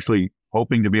class. I'm actually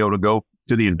hoping to be able to go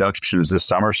to the inductions this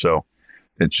summer. So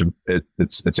it's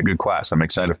a good class. I'm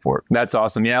excited for it. That's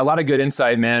awesome. Yeah, a lot of good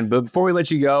insight, man. But before we let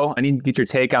you go, I need to get your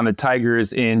take on the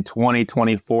Tigers in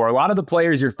 2024. A lot of the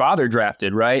players your father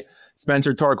drafted, right?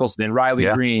 Spencer Torkelson, Riley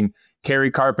Green, Kerry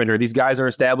Carpenter. These guys are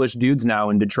established dudes now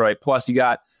in Detroit. Plus, you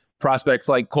got prospects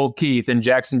like Colt Keith and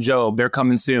Jackson Jobe. They're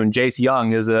coming soon. Jace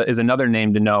Young is another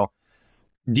name to know.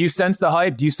 Do you sense the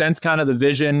hype? Do you sense kind of the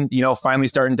vision, finally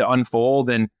starting to unfold?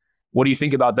 And what do you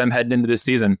think about them heading into this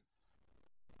season?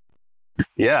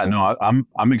 Yeah, no,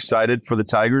 I'm excited for the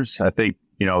Tigers. I think,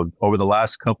 over the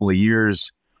last couple of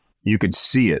years, you could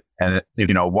see it. And,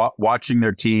 watching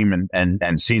their team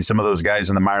and seeing some of those guys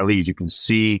in the minor leagues, you can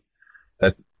see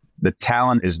that the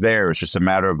talent is there. It's just a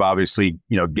matter of obviously,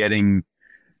 getting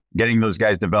those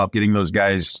guys developed, getting those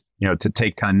guys, to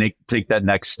take that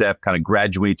next step, kind of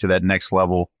graduate to that next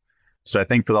level. So I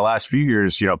think for the last few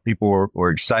years, people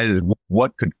were excited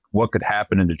what could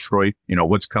happen in Detroit,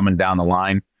 what's coming down the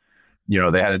line.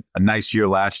 They had a nice year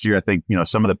last year. I think,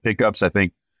 some of the pickups, I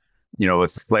think,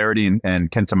 with Flaherty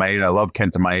and Kenta Maeda. I love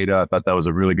Kenta Maeda. I thought that was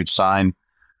a really good sign.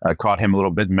 I caught him a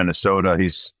little bit in Minnesota.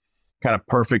 He's kind of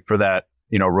perfect for that,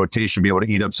 rotation, be able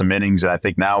to eat up some innings. And I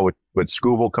think now with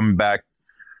Skubal coming back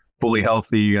fully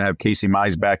healthy, you're going to have Casey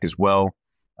Mize back as well.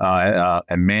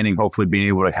 And Manning hopefully being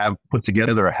able to have put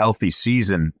together a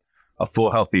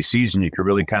full healthy season. You could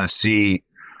really kind of see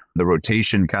the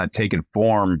rotation kind of taking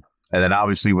form. And then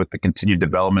obviously with the continued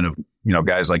development of,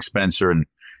 guys like Spencer and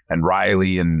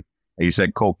Riley and like you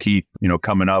said, Colt Keith,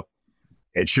 coming up,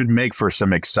 it should make for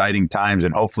some exciting times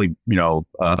and hopefully,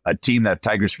 a team that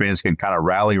Tigers fans can kind of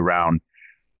rally around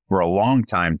for a long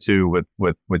time too,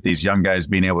 with these young guys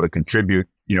being able to contribute,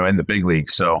 in the big league.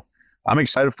 So I'm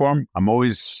excited for them.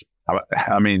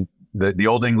 The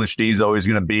Old English D is always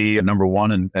going to be a number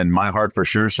one in my heart for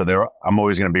sure. So I'm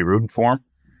always going to be rooting for them.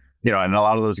 And a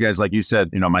lot of those guys, like you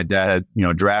said, my dad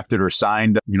had, drafted or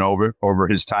signed, over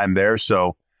his time there.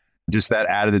 So just that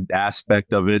added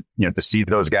aspect of it, to see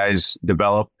those guys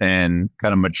develop and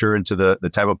kind of mature into the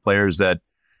type of players that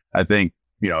I think,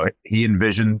 he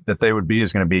envisioned that they would be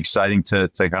is going to be exciting to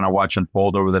kind of watch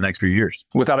unfold over the next few years.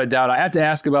 Without a doubt. I have to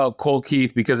ask about Colt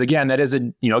Keith because, again, that is a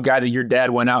guy that your dad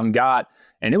went out and got.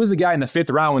 And it was a guy in the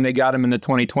 5th round when they got him in the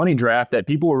 2020 draft that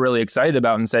people were really excited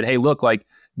about and said, hey, look, like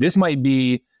this might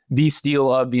be the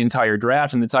steal of the entire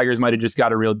draft. And the Tigers might have just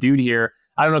got a real dude here.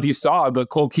 I don't know if you saw it, but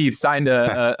Colt Keith signed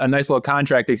a nice little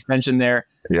contract extension there.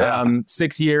 Yeah.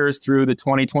 6 years through the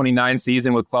 2029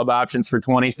 season with club options for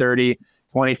 2030.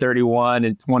 2031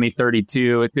 and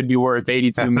 2032. It could be worth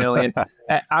 $82 million.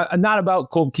 Not about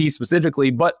Colt Keith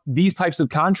specifically, but these types of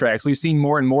contracts. We've seen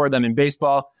more and more of them in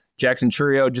baseball. Jackson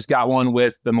Chourio just got one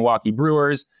with the Milwaukee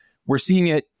Brewers. We're seeing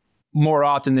it more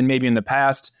often than maybe in the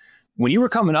past. When you were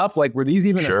coming up, like, were these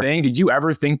even a thing? Did you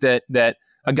ever think that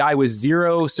a guy with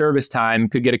 0 service time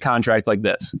could get a contract like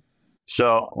this?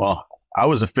 So, well, I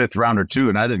was a 5th rounder too,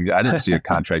 and I didn't see a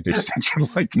contract extension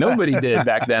like that. Nobody did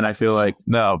back then, I feel like.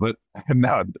 No,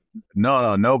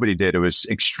 nobody did. It was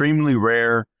extremely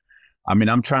rare. I mean,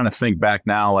 I'm trying to think back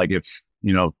now, like if,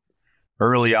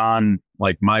 early on,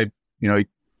 like my,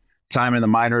 time in the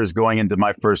minors going into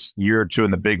my first year or two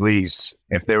in the big leagues,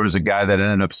 if there was a guy that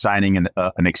ended up signing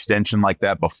an extension like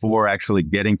that before actually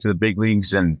getting to the big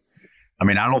leagues. And I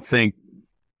mean, I don't think,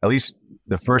 at least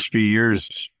the first few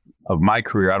years of my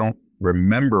career, I don't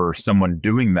remember someone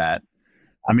doing that.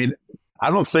 I mean, I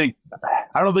don't think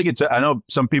it's, I know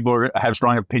some people have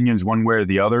strong opinions one way or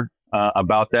the other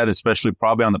about that, especially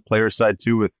probably on the player side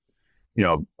too, with,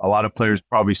 a lot of players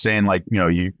probably saying like,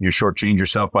 you shortchange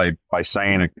yourself by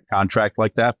signing a contract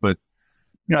like that. But,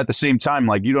 at the same time,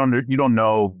 like you don't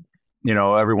know,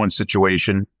 everyone's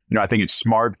situation. I think it's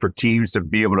smart for teams to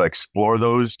be able to explore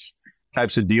those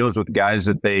types of deals with guys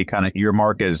that they kind of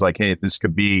earmark as like, hey, this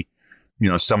could be,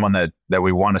 someone that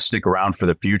we want to stick around for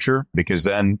the future, because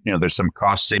then, there's some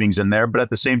cost savings in there. But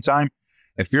at the same time,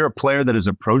 if you're a player that is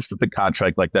approached with a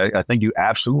contract like that, I think you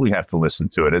absolutely have to listen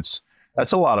to it.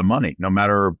 That's a lot of money, no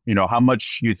matter, how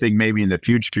much you think maybe in the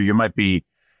future you might be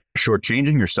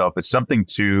shortchanging yourself. It's something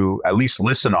to at least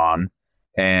listen on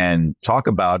and talk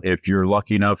about if you're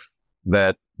lucky enough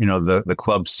that, the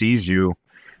club sees you,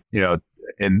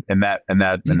 in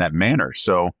that manner.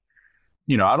 So,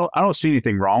 I don't see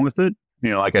anything wrong with it.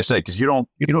 Like I said, because you don't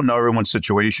know everyone's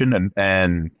situation,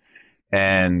 and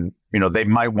they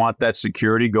might want that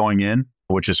security going in,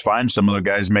 which is fine. Some other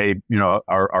guys may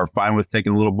are fine with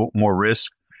taking a little bit more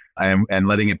risk and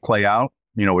letting it play out,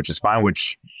 which is fine.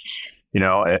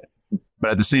 But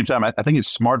at the same time, I think it's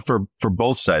smart for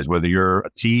both sides, whether you're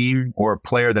a team or a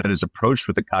player that is approached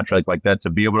with a contract like that, to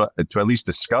be able to at least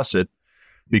discuss it.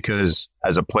 Because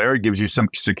as a player, it gives you some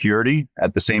security.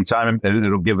 At the same time,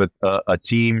 it'll give a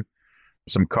team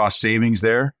some cost savings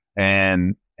there.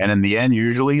 And in the end,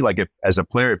 usually, like as a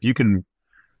player, if you can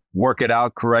work it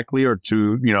out correctly, or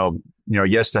to,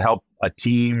 yes, to help a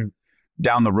team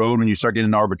down the road when you start getting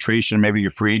into arbitration, maybe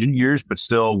your free agent years, but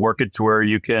still work it to where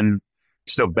you can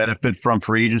still benefit from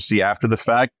free agency after the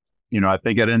fact. I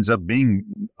think it ends up being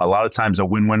a lot of times a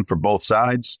win-win for both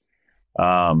sides.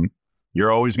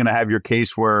 You're always going to have your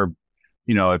case where,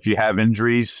 if you have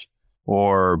injuries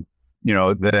or,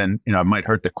 then, it might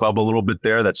hurt the club a little bit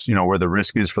there. That's, where the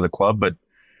risk is for the club. But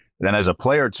then as a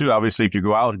player too, obviously, if you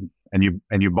go out and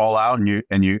you ball out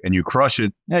and you crush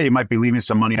it, yeah, you might be leaving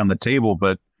some money on the table,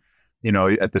 but,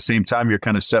 at the same time, you're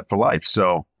kind of set for life.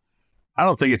 So I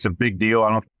don't think it's a big deal.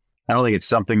 I I don't think it's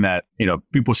something that,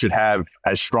 people should have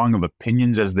as strong of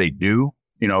opinions as they do,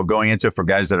 going into for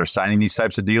guys that are signing these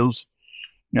types of deals.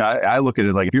 I look at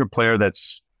it like if you're a player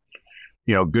that's,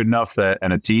 good enough that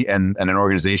and a team and an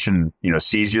organization,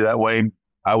 sees you that way,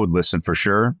 I would listen for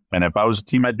sure. And if I was a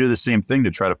team, I'd do the same thing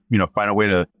to try to, find a way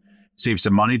to save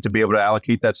some money to be able to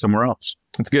allocate that somewhere else.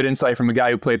 It's good insight from a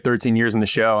guy who played 13 years in the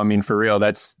show. I mean, for real,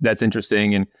 that's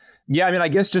interesting. And yeah, I mean, I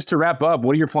guess just to wrap up,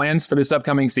 what are your plans for this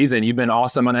upcoming season? You've been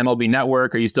awesome on MLB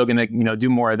Network. Are you still going to, do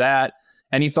more of that?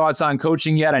 Any thoughts on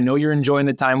coaching yet? I know you're enjoying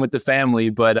the time with the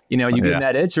family, but, you getting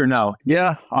that itch or no?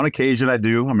 Yeah, on occasion I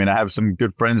do. I mean, I have some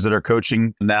good friends that are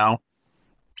coaching now.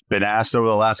 Been asked over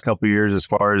the last couple of years as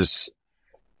far as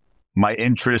my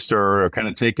interest or kind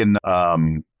of taking,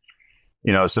 some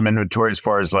inventory as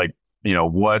far as like,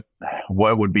 what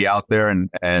would be out there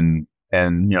and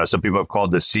some people have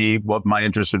called to see what my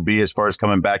interest would be as far as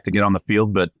coming back to get on the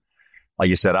field. But like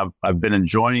you said, I've been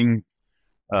enjoying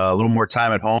a little more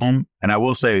time at home. And I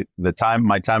will say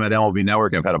my time at MLB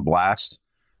Network, I've had a blast.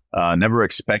 Never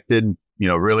expected,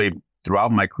 really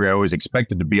throughout my career, I always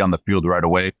expected to be on the field right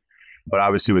away. But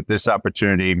obviously with this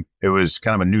opportunity, it was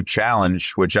kind of a new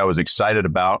challenge, which I was excited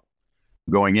about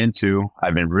going into.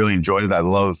 I've been really enjoyed it. I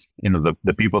love,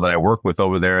 the people that I work with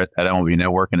over there at MLB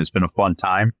Network, and it's been a fun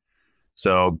time.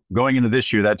 So going into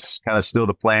this year, that's kind of still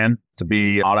the plan, to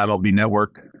be on MLB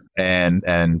Network and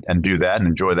do that and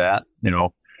enjoy that.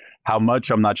 How much,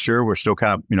 I'm not sure. We're still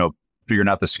kind of, figuring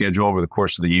out the schedule over the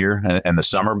course of the year and the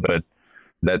summer, but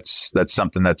that's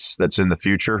something that's in the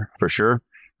future for sure.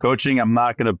 Coaching, I'm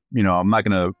not going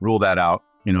to rule that out.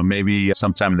 Maybe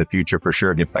sometime in the future for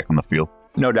sure, get back on the field.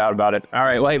 No doubt about it. All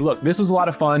right. Well, hey, look, this was a lot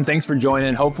of fun. Thanks for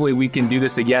joining. Hopefully we can do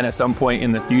this again at some point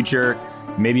in the future.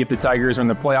 Maybe if the Tigers are in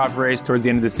the playoff race towards the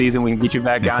end of the season, we can get you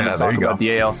back on and talk about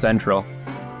the AL Central.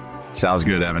 Sounds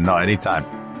good, Evan. No, anytime.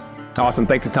 Awesome.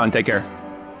 Thanks a ton. Take care.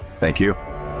 Thank you.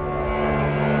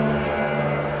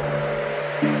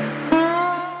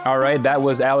 All right. That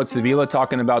was Alex Avila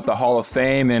talking about the Hall of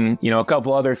Fame and, a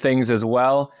couple other things as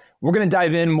well. We're going to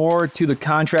dive in more to the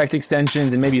contract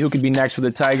extensions and maybe who could be next for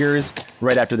the Tigers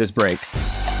right after this break.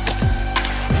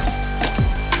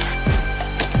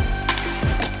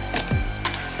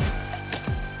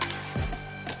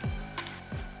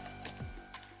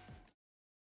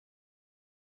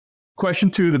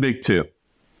 Question 2, the big two.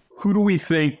 Who do we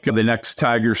think the next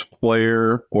Tigers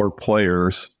player or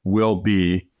players will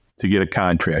be to get a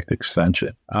contract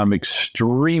extension? I'm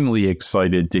extremely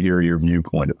excited to hear your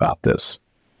viewpoint about this.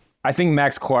 I think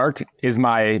Max Clark is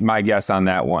my guess on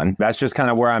that one. That's just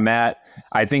kind of where I'm at.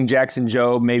 I think Jackson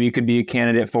Jobe maybe could be a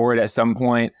candidate for it at some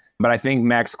point, but I think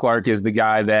Max Clark is the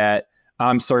guy that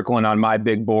I'm circling on my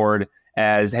big board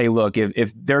as, hey, look,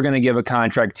 if they're going to give a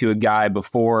contract to a guy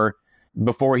before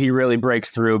he really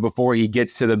breaks through, before he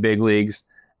gets to the big leagues,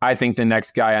 I think the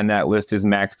next guy on that list is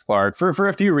Max Clark for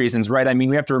a few reasons, right? I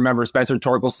mean, we have to remember Spencer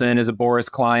Torkelson is a Boris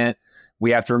client. We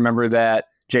have to remember that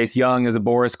Jace Young is a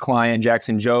Boris client.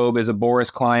 Jackson Jobe is a Boris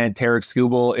client. Tarek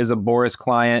Skubal is a Boris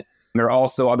client. There are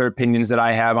also other opinions that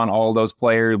I have on all of those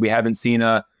players. We haven't seen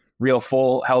a real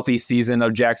full healthy season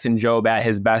of Jackson Jobe at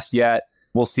his best yet.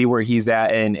 We'll see where he's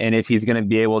at and if he's going to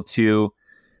be able to,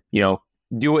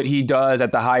 do what he does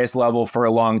at the highest level for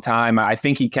a long time. I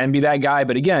think he can be that guy.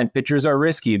 But again, pitchers are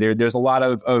risky. There's a lot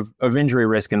of injury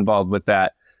risk involved with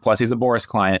that. Plus, he's a Boris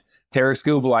client. Tarek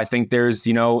Skubal, I think there's,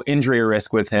 injury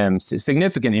risk with him,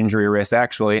 significant injury risk,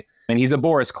 actually. And he's a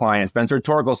Boris client. Spencer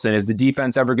Torkelson, is the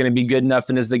defense ever going to be good enough?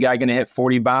 And is the guy going to hit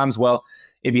 40 bombs? Well,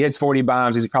 if he hits 40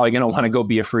 bombs, he's probably going to want to go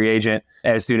be a free agent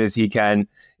as soon as he can.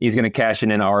 He's going to cash in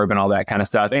ARB and all that kind of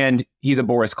stuff. And he's a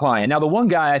Boris client. Now, the one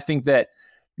guy I think that,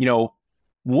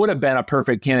 would have been a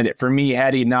perfect candidate for me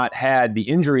had he not had the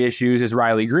injury issues is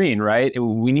Riley Green, right?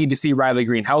 We need to see Riley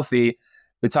Green healthy.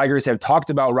 The Tigers have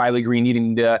talked about Riley Green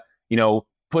needing to,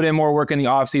 put in more work in the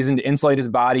offseason to insulate his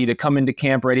body, to come into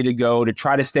camp ready to go, to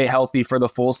try to stay healthy for the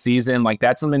full season. Like,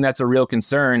 that's something that's a real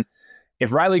concern.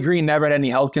 If Riley Green never had any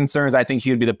health concerns, I think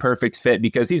he would be the perfect fit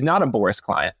because he's not a Boris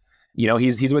client.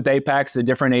 He's with Apex, a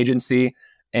different agency.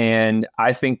 And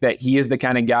I think that he is the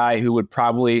kind of guy who would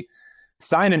probably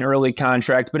sign an early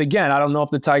contract. But again, I don't know if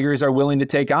the Tigers are willing to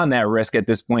take on that risk at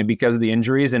this point because of the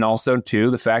injuries. And also, too,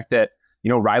 the fact that,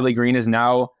 Riley Green is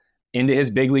now into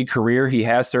his big league career. He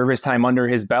has service time under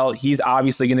his belt. He's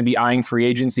obviously going to be eyeing free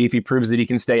agency if he proves that he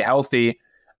can stay healthy.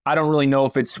 I don't really know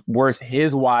if it's worth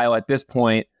his while at this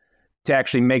point to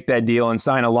actually make that deal and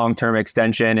sign a long-term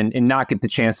extension and not get the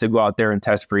chance to go out there and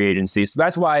test free agency. So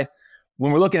that's why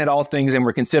when we're looking at all things and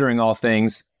we're considering all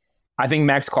things, I think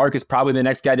Max Clark is probably the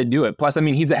next guy to do it. Plus, I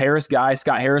mean, he's a Harris guy.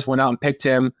 Scott Harris went out and picked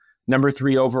him number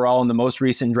 3 overall in the most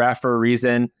recent draft for a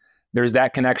reason. there's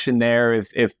that connection there.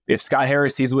 If Scott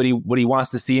Harris sees what he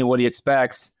wants to see and what he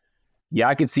expects, yeah,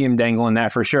 I could see him dangling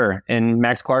that for sure. And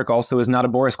Max Clark also is not a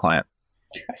Boras client.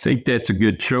 I think that's a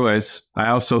good choice. I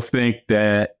also think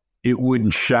that it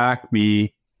wouldn't shock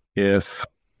me if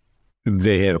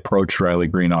they had approached Riley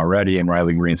Green already and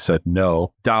Riley Green said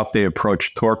no. Doubt they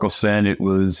approached Torkelson. It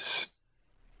was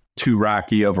too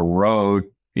rocky of a road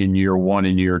in year 1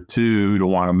 and year 2 to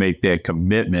want to make that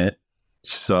commitment.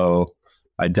 So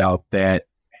I doubt that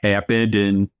happened.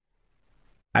 And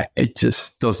it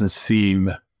just doesn't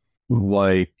seem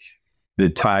like the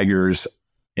Tigers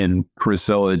and Chris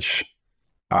Ilitch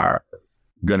are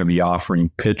going to be offering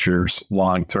pitchers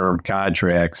long-term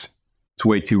contracts. It's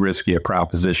way too risky a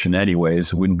proposition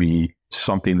anyways. It wouldn't be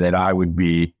something that I would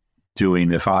be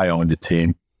doing if I owned a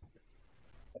team.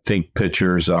 I think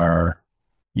pitchers are,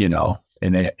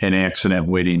 an accident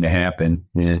waiting to happen.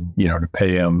 And, to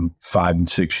pay them 5 and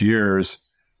 6 years,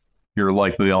 you're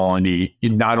likely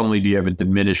not only do you have a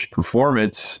diminished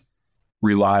performance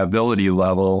reliability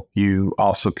level, you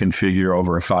also configure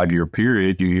over a 5-year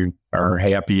period. You are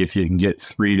happy if you can get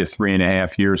 3 to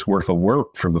 3.5 years worth of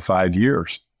work for the 5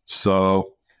 years.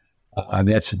 So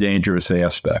that's a dangerous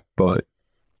aspect. But,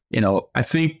 I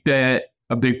think that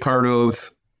a big part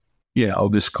of,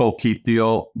 this Colt Keith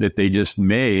deal that they just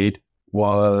made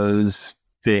was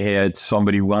they had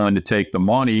somebody willing to take the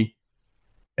money,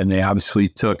 and they obviously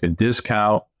took a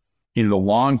discount in the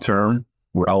long term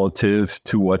relative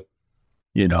to what,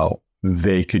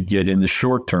 they could get in the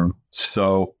short term.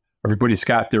 So everybody's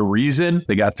got their reason.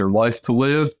 They got their life to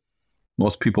live.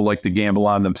 Most people like to gamble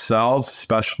on themselves,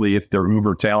 especially if they're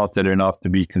uber talented enough to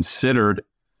be considered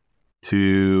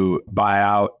to buy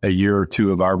out a year or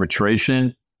 2 of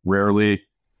arbitration. Rarely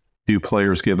do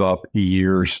players give up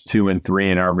years 2 and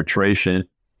 3 in arbitration.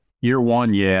 Year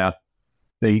 1, yeah,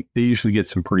 they usually get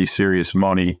some pretty serious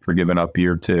money for giving up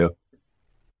year 2.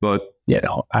 But,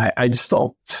 I just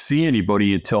don't see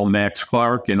anybody until Max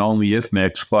Clark, and only if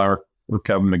Max Clark or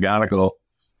Kevin McGonigal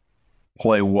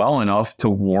play well enough to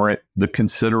warrant the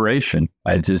consideration.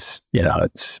 I just,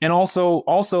 it's... And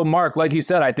also, Mark, like you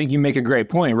said, I think you make a great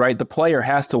point, right? The player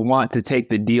has to want to take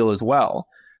the deal as well.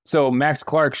 So Max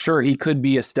Clark, sure, he could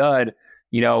be a stud,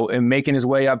 and making his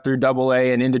way up through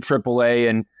AA and into AAA.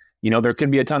 And, there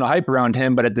could be a ton of hype around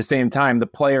him, but at the same time, the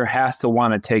player has to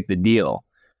want to take the deal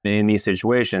in these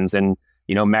situations. And,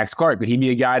 Max Clark, could he be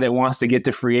a guy that wants to get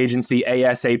to free agency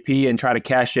ASAP and try to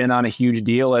cash in on a huge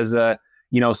deal as a,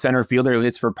 center fielder who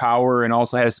hits for power and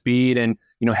also has speed and,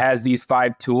 has these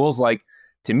 5 tools? Like,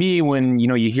 to me, when,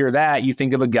 you hear that, you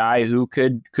think of a guy who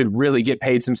could really get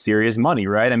paid some serious money,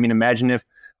 right? I mean, imagine if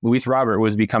Luis Robert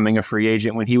was becoming a free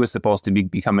agent when he was supposed to be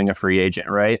becoming a free agent,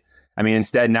 right? I mean,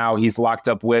 instead now he's locked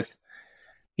up with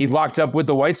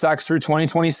the White Sox through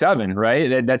 2027,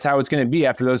 right? That's how it's going to be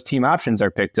after those team options are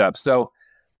picked up. So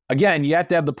again, you have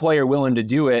to have the player willing to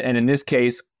do it. And in this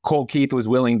case, Colt Keith was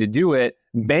willing to do it,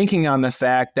 banking on the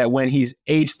fact that when he's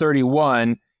age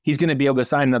 31, he's going to be able to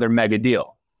sign another mega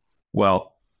deal.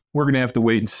 Well, we're going to have to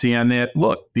wait and see on that.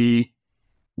 Look, the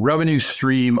revenue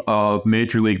stream of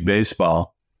Major League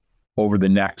Baseball over the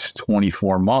next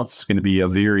 24 months is going to be a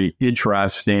very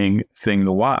interesting thing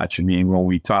to watch. I mean, when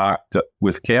we talked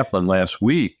with Kaplan last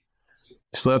week,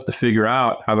 still have to figure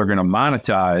out how they're going to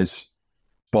monetize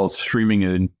both streaming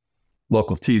and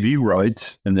local TV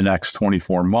rights in the next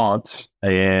 24 months.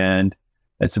 And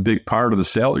that's a big part of the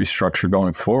salary structure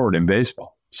going forward in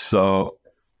baseball. So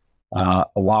a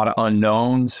lot of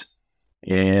unknowns,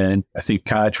 and I think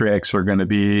contracts are going to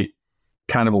be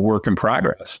kind of a work in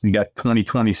progress. You got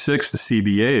 2026, the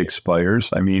CBA expires.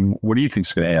 I mean, what do you think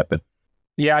is going to happen?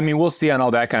 Yeah, I mean, we'll see on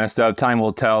all that kind of stuff. Time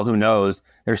will tell. Who knows?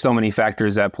 There's so many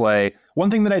factors at play. One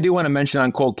thing that I do want to mention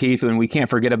on Colt Keith, and we can't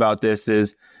forget about this,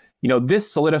 is,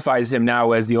 this solidifies him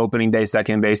now as the opening day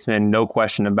second baseman, no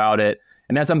question about it.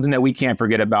 And that's something that we can't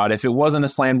forget about. If it wasn't a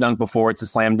slam dunk before, it's a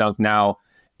slam dunk now.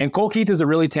 And Colt Keith is a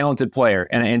really talented player,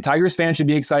 and Tigers fans should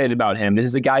be excited about him. This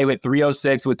is a guy who hit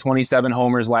 .306 with 27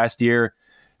 homers last year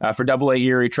for AA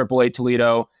Erie, AAA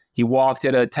Toledo. He walked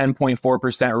at a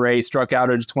 10.4% rate, struck out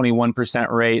at a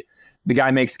 21% rate. The guy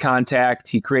makes contact.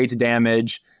 He creates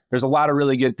damage. There's a lot of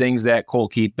really good things that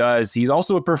Colt Keith does. He's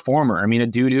also a performer. I mean, a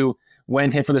dude who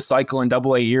went hit for the cycle in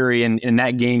AA Erie, and in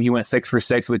that game, he went 6 for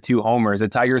 6 with 2 homers. The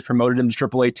Tigers promoted him to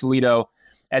AAA Toledo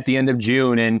at the end of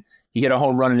June, and he hit a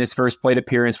home run in his first plate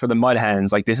appearance for the Mud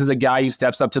Hens. Like, this is a guy who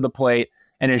steps up to the plate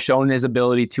and has shown his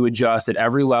ability to adjust at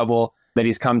every level that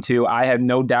he's come to. I have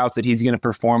no doubts that he's going to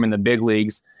perform in the big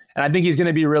leagues. And I think he's going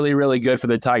to be really, really good for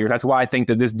the Tigers. That's why I think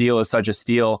that this deal is such a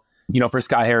steal, for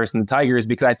Scott Harris and the Tigers,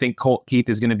 because I think Colt Keith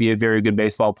is going to be a very good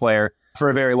baseball player for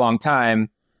a very long time.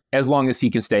 as long as he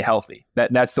can stay healthy.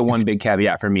 That's the one big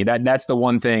caveat for me. That's the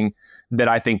one thing that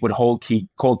I think would hold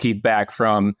Colt Keith back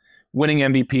from winning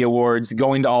MVP awards,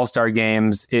 going to all-star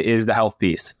games, is the health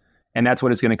piece. And that's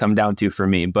what it's going to come down to for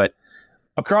me. But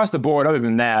across the board, other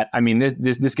than that, I mean,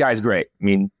 this guy's great. I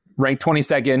mean, ranked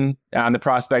 22nd on the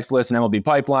prospects list in MLB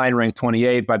Pipeline, ranked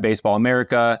 28 by Baseball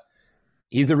America.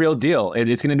 He's the real deal.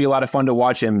 It's going to be a lot of fun to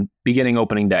watch him beginning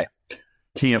opening day.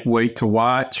 Can't wait to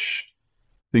watch.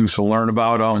 Things to learn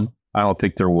about him. I don't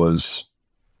think there was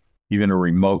even a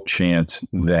remote chance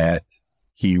that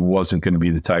he wasn't going to be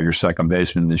the Tigers' second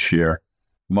baseman this year.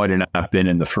 Might have not been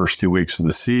in the first 2 weeks of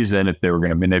the season if they were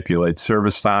going to manipulate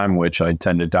service time, which I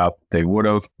tend to doubt they would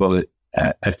have. But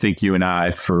I think you and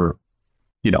I, for,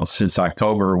 since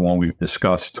October when we've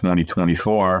discussed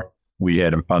 2024, we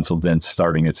had him penciled in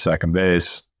starting at second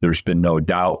base. There's been no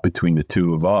doubt between the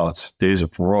two of us. Days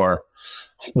of Roar,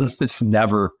 it's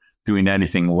never doing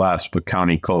anything less but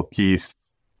counting Colt Keith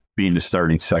being the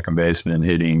starting second baseman,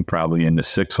 hitting probably in the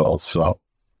 6 holes. So,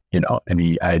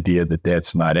 any idea that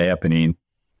that's not happening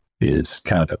is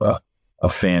kind of a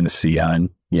fantasy on,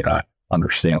 I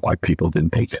understand why people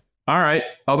didn't make it. All right.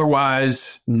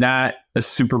 Otherwise, not a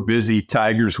super busy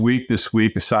Tigers week this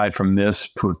week, aside from this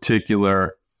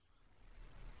particular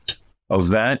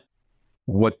event.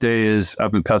 What day is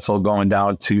Evan Petzold going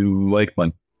down to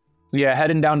Lakeland? Yeah,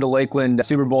 heading down to Lakeland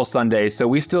Super Bowl Sunday. So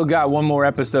we still got one more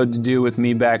episode to do with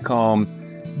me back home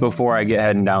before I get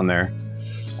heading down there.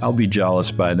 I'll be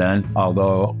jealous by then,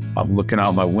 although I'm looking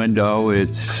out my window.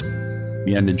 It's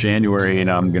the end of January, and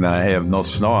I'm going to have no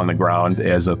snow on the ground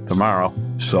as of tomorrow.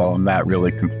 So I'm not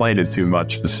really complaining too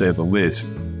much, to say the least.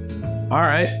 All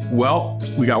right. Well,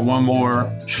 we got one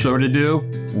more show to do.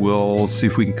 We'll see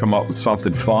if we can come up with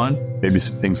something fun. Maybe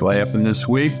some things will happen this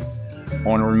week. I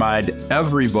want to remind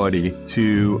everybody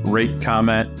to rate,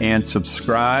 comment, and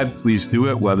subscribe. Please do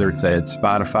it, whether it's at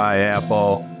Spotify,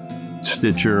 Apple,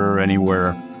 Stitcher,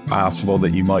 anywhere possible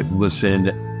that you might listen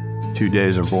to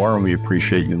Days of Roar, and we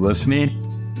appreciate you listening.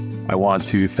 I want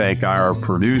to thank our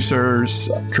producers,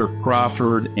 Kirk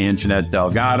Crawford and Jeanette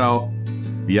Delgado,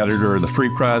 the editor of the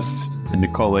Free Press, and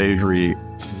Nicole Avery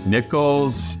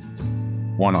Nichols.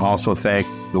 I want to also thank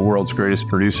the world's greatest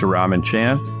producer, Raman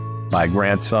Chan, my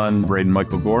grandson, Braden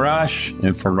Michael Gorash,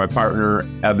 and for my partner,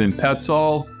 Evan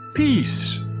Petzold.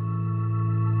 Peace.